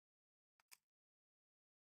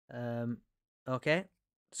 Okay.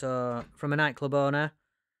 So, from a nightclub owner.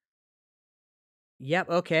 Yep,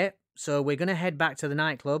 okay. So, we're going to head back to the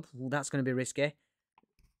nightclub. That's going to be risky.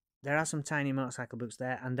 There are some tiny motorcycle boots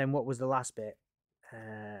there. And then what was the last bit?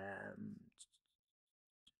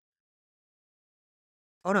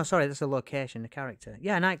 Oh, no, sorry. That's a location, a character.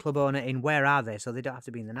 Yeah, a nightclub owner in Where Are They? So, they don't have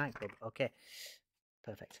to be in the nightclub. Okay.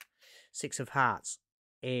 Perfect. 6 of Hearts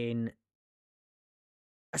in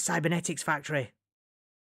a cybernetics factory.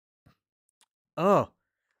 Oh,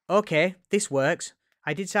 okay. This works.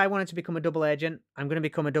 I did say I wanted to become a double agent. I'm going to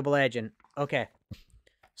become a double agent. Okay.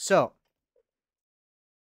 So,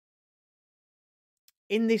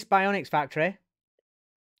 in this Bionics factory,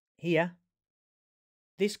 here,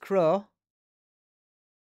 this crow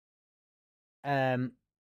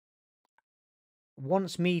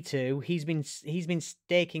wants me to. He's been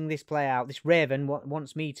staking this play out. This Raven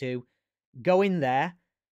wants me to go in there,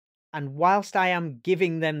 and whilst I am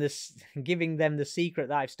giving them the secret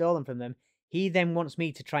that I've stolen from them, he then wants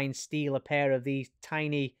me to try and steal a pair of these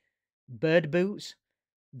tiny bird boots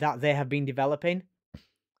that they have been developing,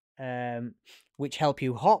 which help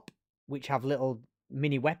you hop, which have little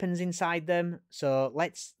mini weapons inside them. So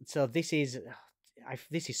this is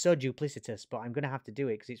so duplicitous, but I'm gonna have to do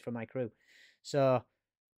it because it's for my crew. So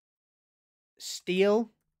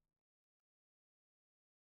steal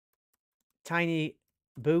tiny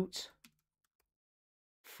boots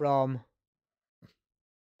from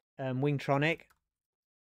Wingtronic.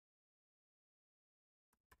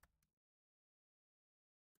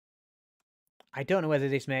 I don't know whether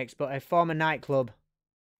this makes, but a former nightclub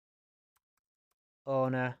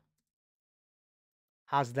owner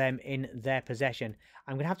has them in their possession.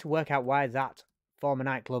 I'm going to have to work out why that former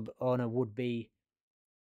nightclub owner would be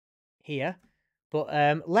here.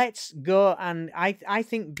 But let's go, and I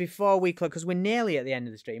think before we close, because we're nearly at the end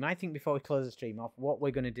of the stream, I think before we close the stream off, what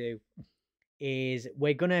we're going to do is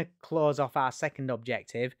we're going to close off our second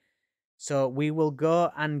objective. So we will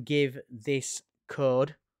go and give this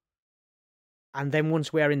code, and then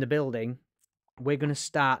once we are in the building, we're going to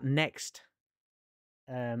start next.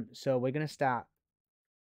 So we're going to start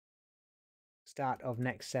of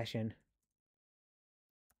next session.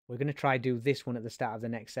 We're going to try do this one at the start of the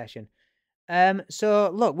next session. So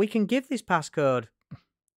look, we can give this passcode.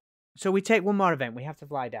 So we take one more event. We have to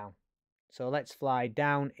fly down. So let's fly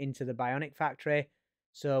down into the Bionic factory.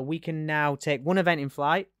 So we can now take one event in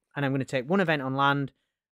flight, and I'm going to take one event on land.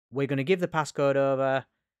 We're going to give the passcode over,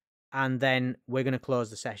 and then we're going to close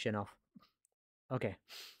the session off. Okay.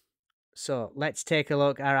 So let's take a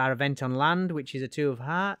look at our event on land, which is a 2 of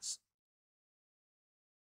hearts.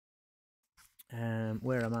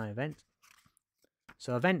 Where are my events?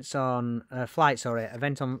 So events on flight, sorry.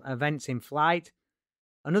 Events in flight.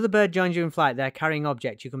 Another bird joins you in flight. They're carrying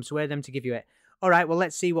object. You can persuade them to give you it. All right, well,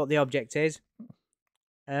 let's see what the object is.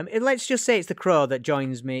 Let's just say it's the crow that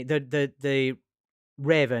joins me, the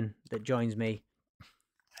raven that joins me.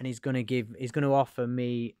 And he's going to offer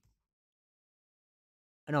me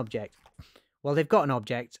an object. Well, they've got an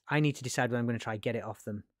object. I need to decide when I'm going to try and get it off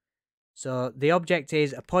them. So the object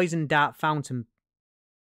is a poison dart fountain.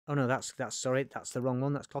 Oh no, that's the wrong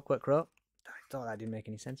one. That's Clockwork Crow. I thought that didn't make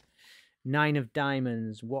any sense. 9 of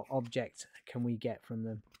diamonds. What object can we get from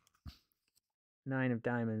them? 9 of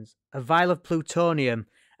diamonds. A vial of plutonium.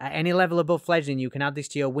 At any level above fledgling, you can add this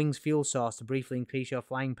to your wings fuel source to briefly increase your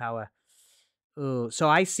flying power. Oh, so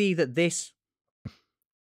I see that this.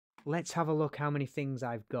 Let's have a look how many things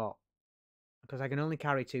I've got, because I can only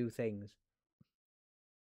carry 2 things.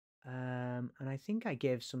 And I think I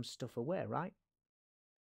gave some stuff away, right?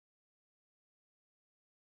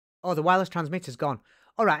 Oh, the wireless transmitter's gone.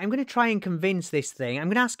 All right, I'm going to try and convince this thing. I'm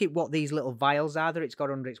going to ask it what these little vials are that it's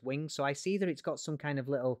got under its wings. So I see that it's got some kind of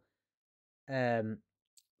little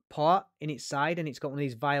port in its side, and it's got one of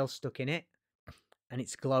these vials stuck in it, and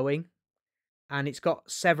it's glowing. And it's got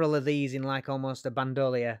several of these in like almost a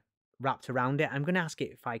bandolier wrapped around it. I'm going to ask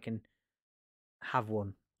it if I can have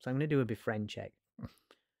one. So I'm going to do a befriend check.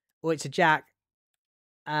 Oh, it's a jack.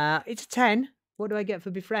 It's a 10. What do I get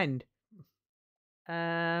for befriend?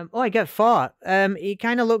 Oh, I get 4. He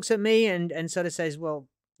kind of looks at me and sort of says, well,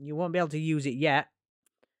 you won't be able to use it yet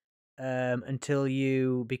until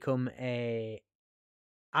you become a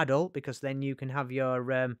adult, because then you can have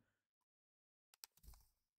your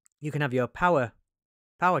power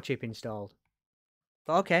chip installed.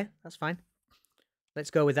 But okay, that's fine.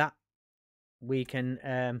 Let's go with that. We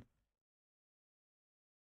can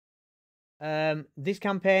this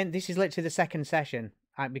campaign, this is literally the second session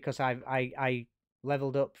because I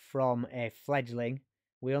leveled up from a fledgling.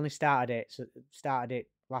 We only started it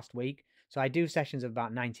last week, so I do sessions of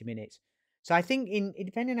about 90 minutes. So I think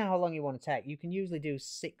depending on how long you want to take, you can usually do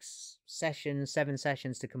 6 sessions, 7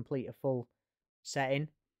 sessions to complete a full setting,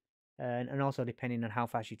 and also depending on how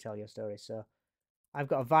fast you tell your story. So I've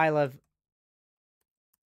got a vial of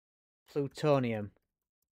plutonium.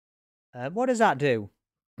 What does that do?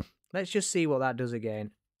 Let's just see what that does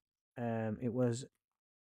again. It was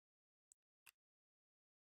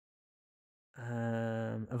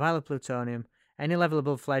a vial of plutonium. Any level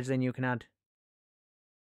above fledgling, you can add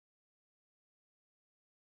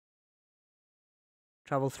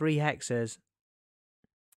Travel 3 hexes.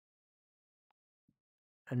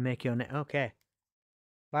 And make your... Okay.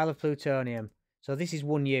 Vial of plutonium. So this is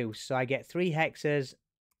one use. So I get 3 hexes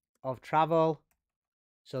of travel.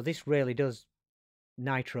 So this really does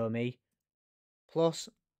nitro me. Plus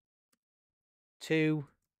 2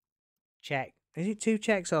 check. Is it 2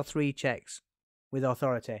 checks or 3 checks with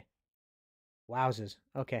authority? Wowzers.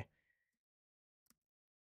 Okay.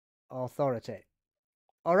 Authority.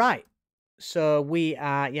 All right. So we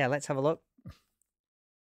are... Yeah, let's have a look.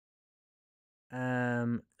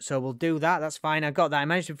 So we'll do that. That's fine. I got that. I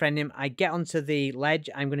managed to befriend him. I get onto the ledge.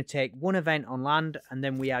 I'm going to take one event on land, and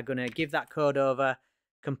then we are going to give that code over,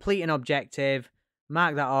 complete an objective,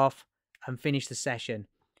 mark that off, and finish the session.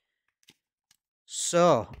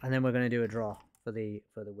 So, and then we're going to do a draw for the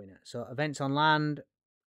winner. So events on land.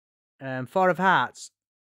 4 of hearts.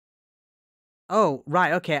 Oh,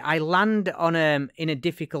 right. Okay. I land on in a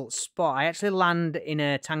difficult spot. I actually land in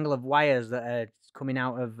a tangle of wires that are coming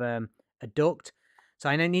out of a duct. So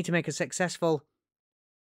I need to make a successful.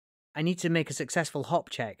 I need to make a successful hop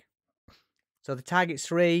check. So the target's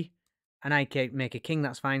 3, and I can make a king.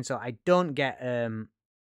 That's fine. So I don't get I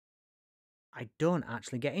don't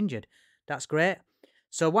actually get injured. That's great.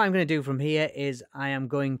 So what I'm going to do from here is I am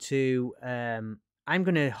going to I'm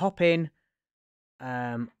going to hop in.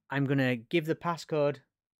 I'm going to give the passcode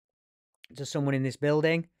to someone in this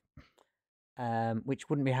building, which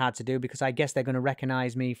wouldn't be hard to do because I guess they're going to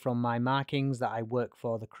recognize me from my markings that I work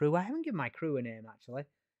for the crew. I haven't given my crew a name, actually.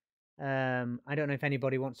 I don't know if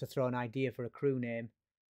anybody wants to throw an idea for a crew name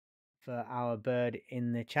for our bird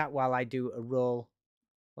in the chat while I do a roll,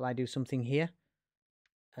 while I do something here.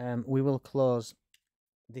 We will close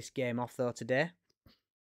this game off, though, today.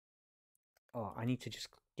 Oh, I need to just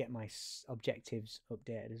get my objectives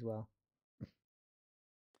updated as well.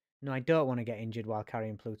 No, I don't want to get injured while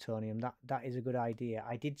carrying plutonium. That is a good idea.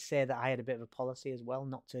 I did say that I had a bit of a policy as well,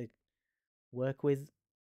 not to work with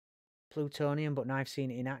plutonium, but now I've seen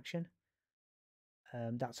it in action.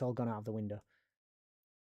 That's all gone out of the window.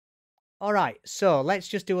 All right, so let's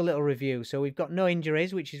just do a little review. So we've got no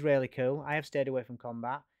injuries, which is really cool. I have stayed away from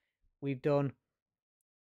combat. We've done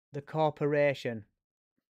the corporation.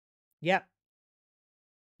 Yep,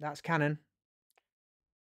 that's canon.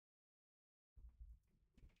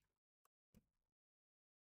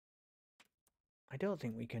 I don't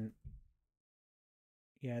think we can...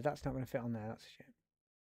 Yeah, that's not going to fit on there. That's a shame.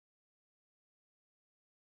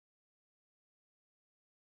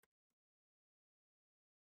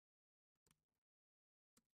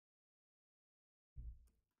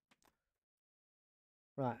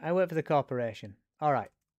 Right, I work for the corporation. All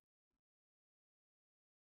right.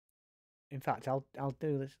 In fact, I'll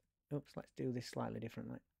do this. Oops, let's do this slightly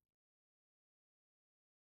differently.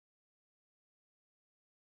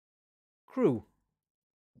 Crew.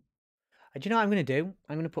 Do you know what I'm going to do?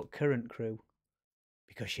 I'm going to put current crew.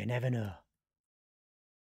 Because you never know.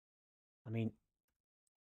 I mean,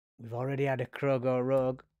 we've already had a crow go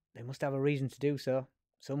rogue. They must have a reason to do so.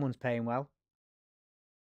 Someone's paying well.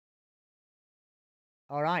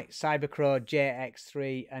 All right, Cybercrow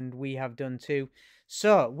JX3, and we have done 2.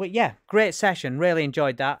 So, yeah, great session. Really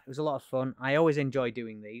enjoyed that. It was a lot of fun. I always enjoy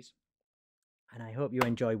doing these, and I hope you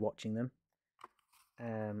enjoy watching them.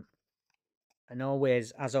 And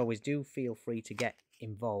always, as always, do feel free to get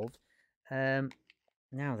involved. Now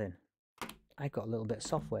then, I've got a little bit of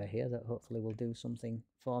software here that hopefully will do something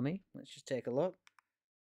for me. Let's just take a look.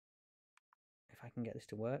 If I can get this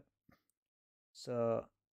to work. So,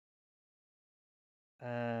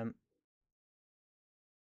 how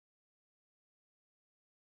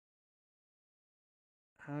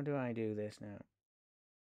do I do this now?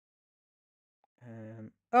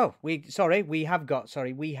 Oh, we have got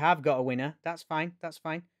a winner. That's fine. That's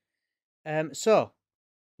fine. So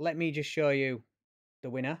let me just show you the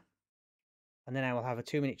winner, and then I will have a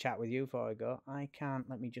 2-minute chat with you before I go. I can't.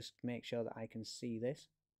 Let me just make sure that I can see this.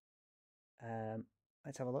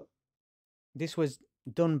 Let's have a look. This was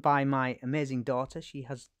done by my amazing daughter. She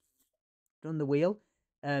has done the wheel.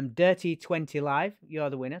 Dirty20 Live, you're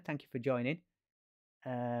the winner. Thank you for joining.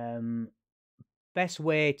 Best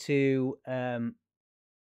way to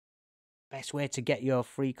get your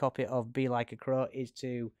free copy of Be Like a Crow is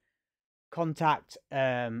to contact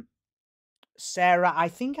Sarah. I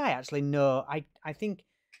think I actually know. I think,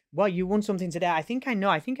 well, you won something today. I think I know.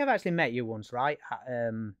 I think I've actually met you once, right?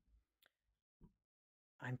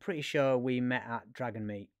 I'm pretty sure we met at Dragon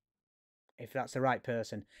Meet, if that's the right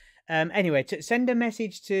person. Anyway, to send a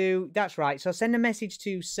message to... That's right. So send a message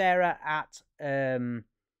to Sarah at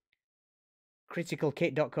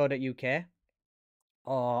criticalkit.co.uk,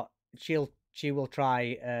 or she will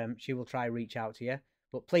try reach out to you.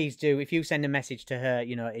 But please do, if you send a message to her,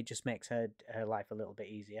 you know, it just makes her life a little bit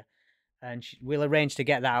easier. And we'll arrange to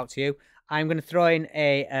get that out to you. I'm going to throw in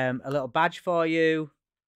a little badge for you.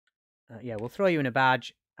 Yeah, we'll throw you in a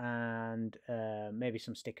badge and maybe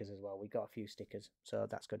some stickers as well. We got a few stickers, so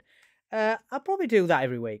that's good. I'll probably do that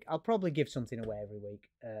every week. I'll probably give something away every week.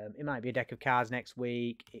 It might be a deck of cards next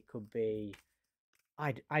week. It could be,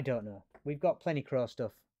 I don't know. We've got plenty crow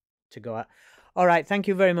stuff to go at. All right, thank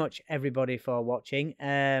you very much, everybody, for watching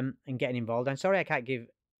and getting involved. I'm sorry I can't give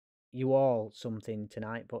you all something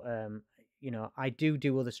tonight, but you know, I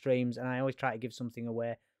do other streams, and I always try to give something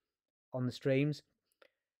away on the streams.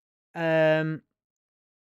 What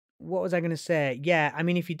was I going to say? Yeah, I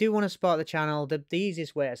mean, if you do want to support the channel, the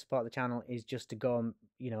easiest way to support the channel is just to go and,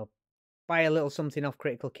 you know, buy a little something off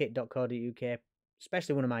criticalkit.co.uk,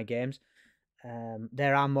 especially one of my games.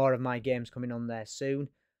 There are more of my games coming on there soon.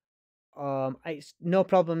 It's no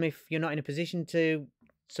problem if you're not in a position to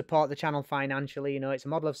support the channel financially. You know, it's a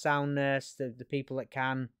model of soundness. The people that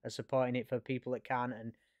can are supporting it for people that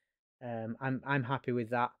can, and I'm happy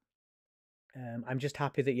with that. I'm just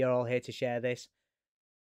happy that you're all here to share this.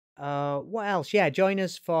 What else? Yeah, join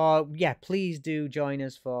us for, yeah, please do join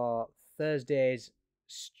us for Thursday's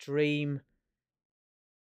stream.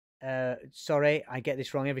 Sorry, I get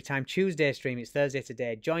this wrong every time. Tuesday's stream, it's Thursday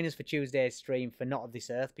today. Join us for Tuesday's stream for Not of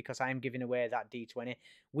This Earth, because I am giving away that D20.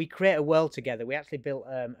 We create a world together. We actually built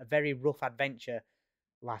a very rough adventure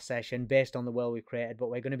last session based on the world we've created,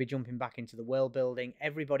 but we're going to be jumping back into the world building.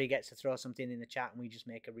 Everybody gets to throw something in the chat, and we just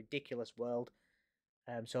make a ridiculous world.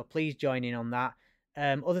 So please join in on that.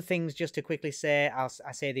 Other things just to quickly say,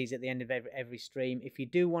 I say these at the end of every stream. If you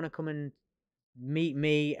do want to come and meet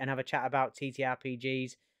me and have a chat about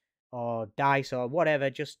TTRPGs or dice or whatever,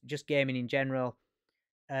 just gaming in general,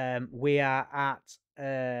 we are at,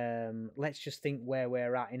 let's just think where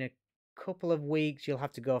we're at. In a couple of weeks, you'll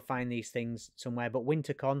have to go find these things somewhere, but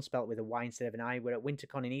WinterCon, spelt with a Y instead of an I, we're at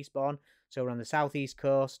WinterCon in Eastbourne, so we're on the southeast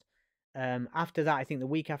coast. After that, I think the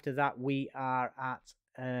week after that, we are at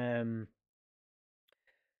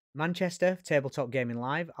Manchester, Tabletop Gaming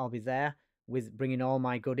Live. I'll be there with bringing all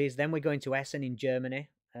my goodies. Then we're going to Essen in Germany.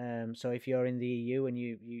 So if you're in the EU and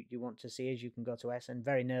you want to see us, you can go to Essen.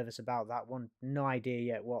 Very nervous about that one. No idea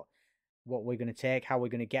yet what we're going to take, how we're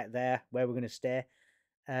going to get there, where we're going to stay.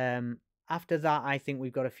 After that, I think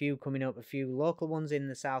we've got a few coming up, a few local ones in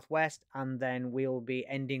the southwest, and then we'll be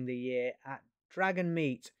ending the year at Dragon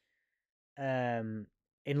Meet in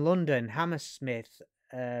London, Hammersmith,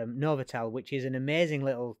 Novotel, which is an amazing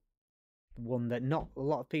little one that not a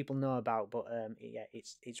lot of people know about, but yeah,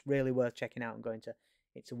 it's really worth checking out and going to.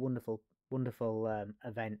 It's a wonderful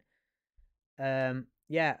event.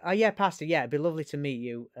 Yeah, oh yeah, Pastor, yeah, it'd be lovely to meet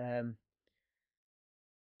you.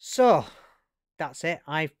 So that's it.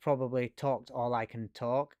 I've probably talked all I can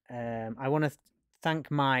talk. I want to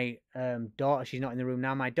thank my daughter. She's not in the room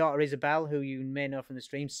now. My daughter Isabel, who you may know from the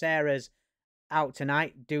stream. Sarah's out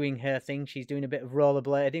tonight doing her thing. She's doing a bit of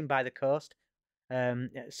rollerblading by the coast.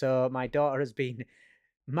 So my daughter has been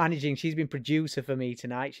managing. She's been producer for me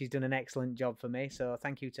tonight. She's done an excellent job for me. So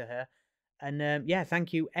thank you to her. And yeah,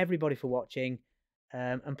 thank you everybody for watching.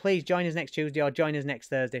 And please join us next Tuesday or join us next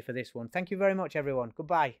Thursday for this one. Thank you very much, everyone.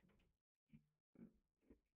 Goodbye.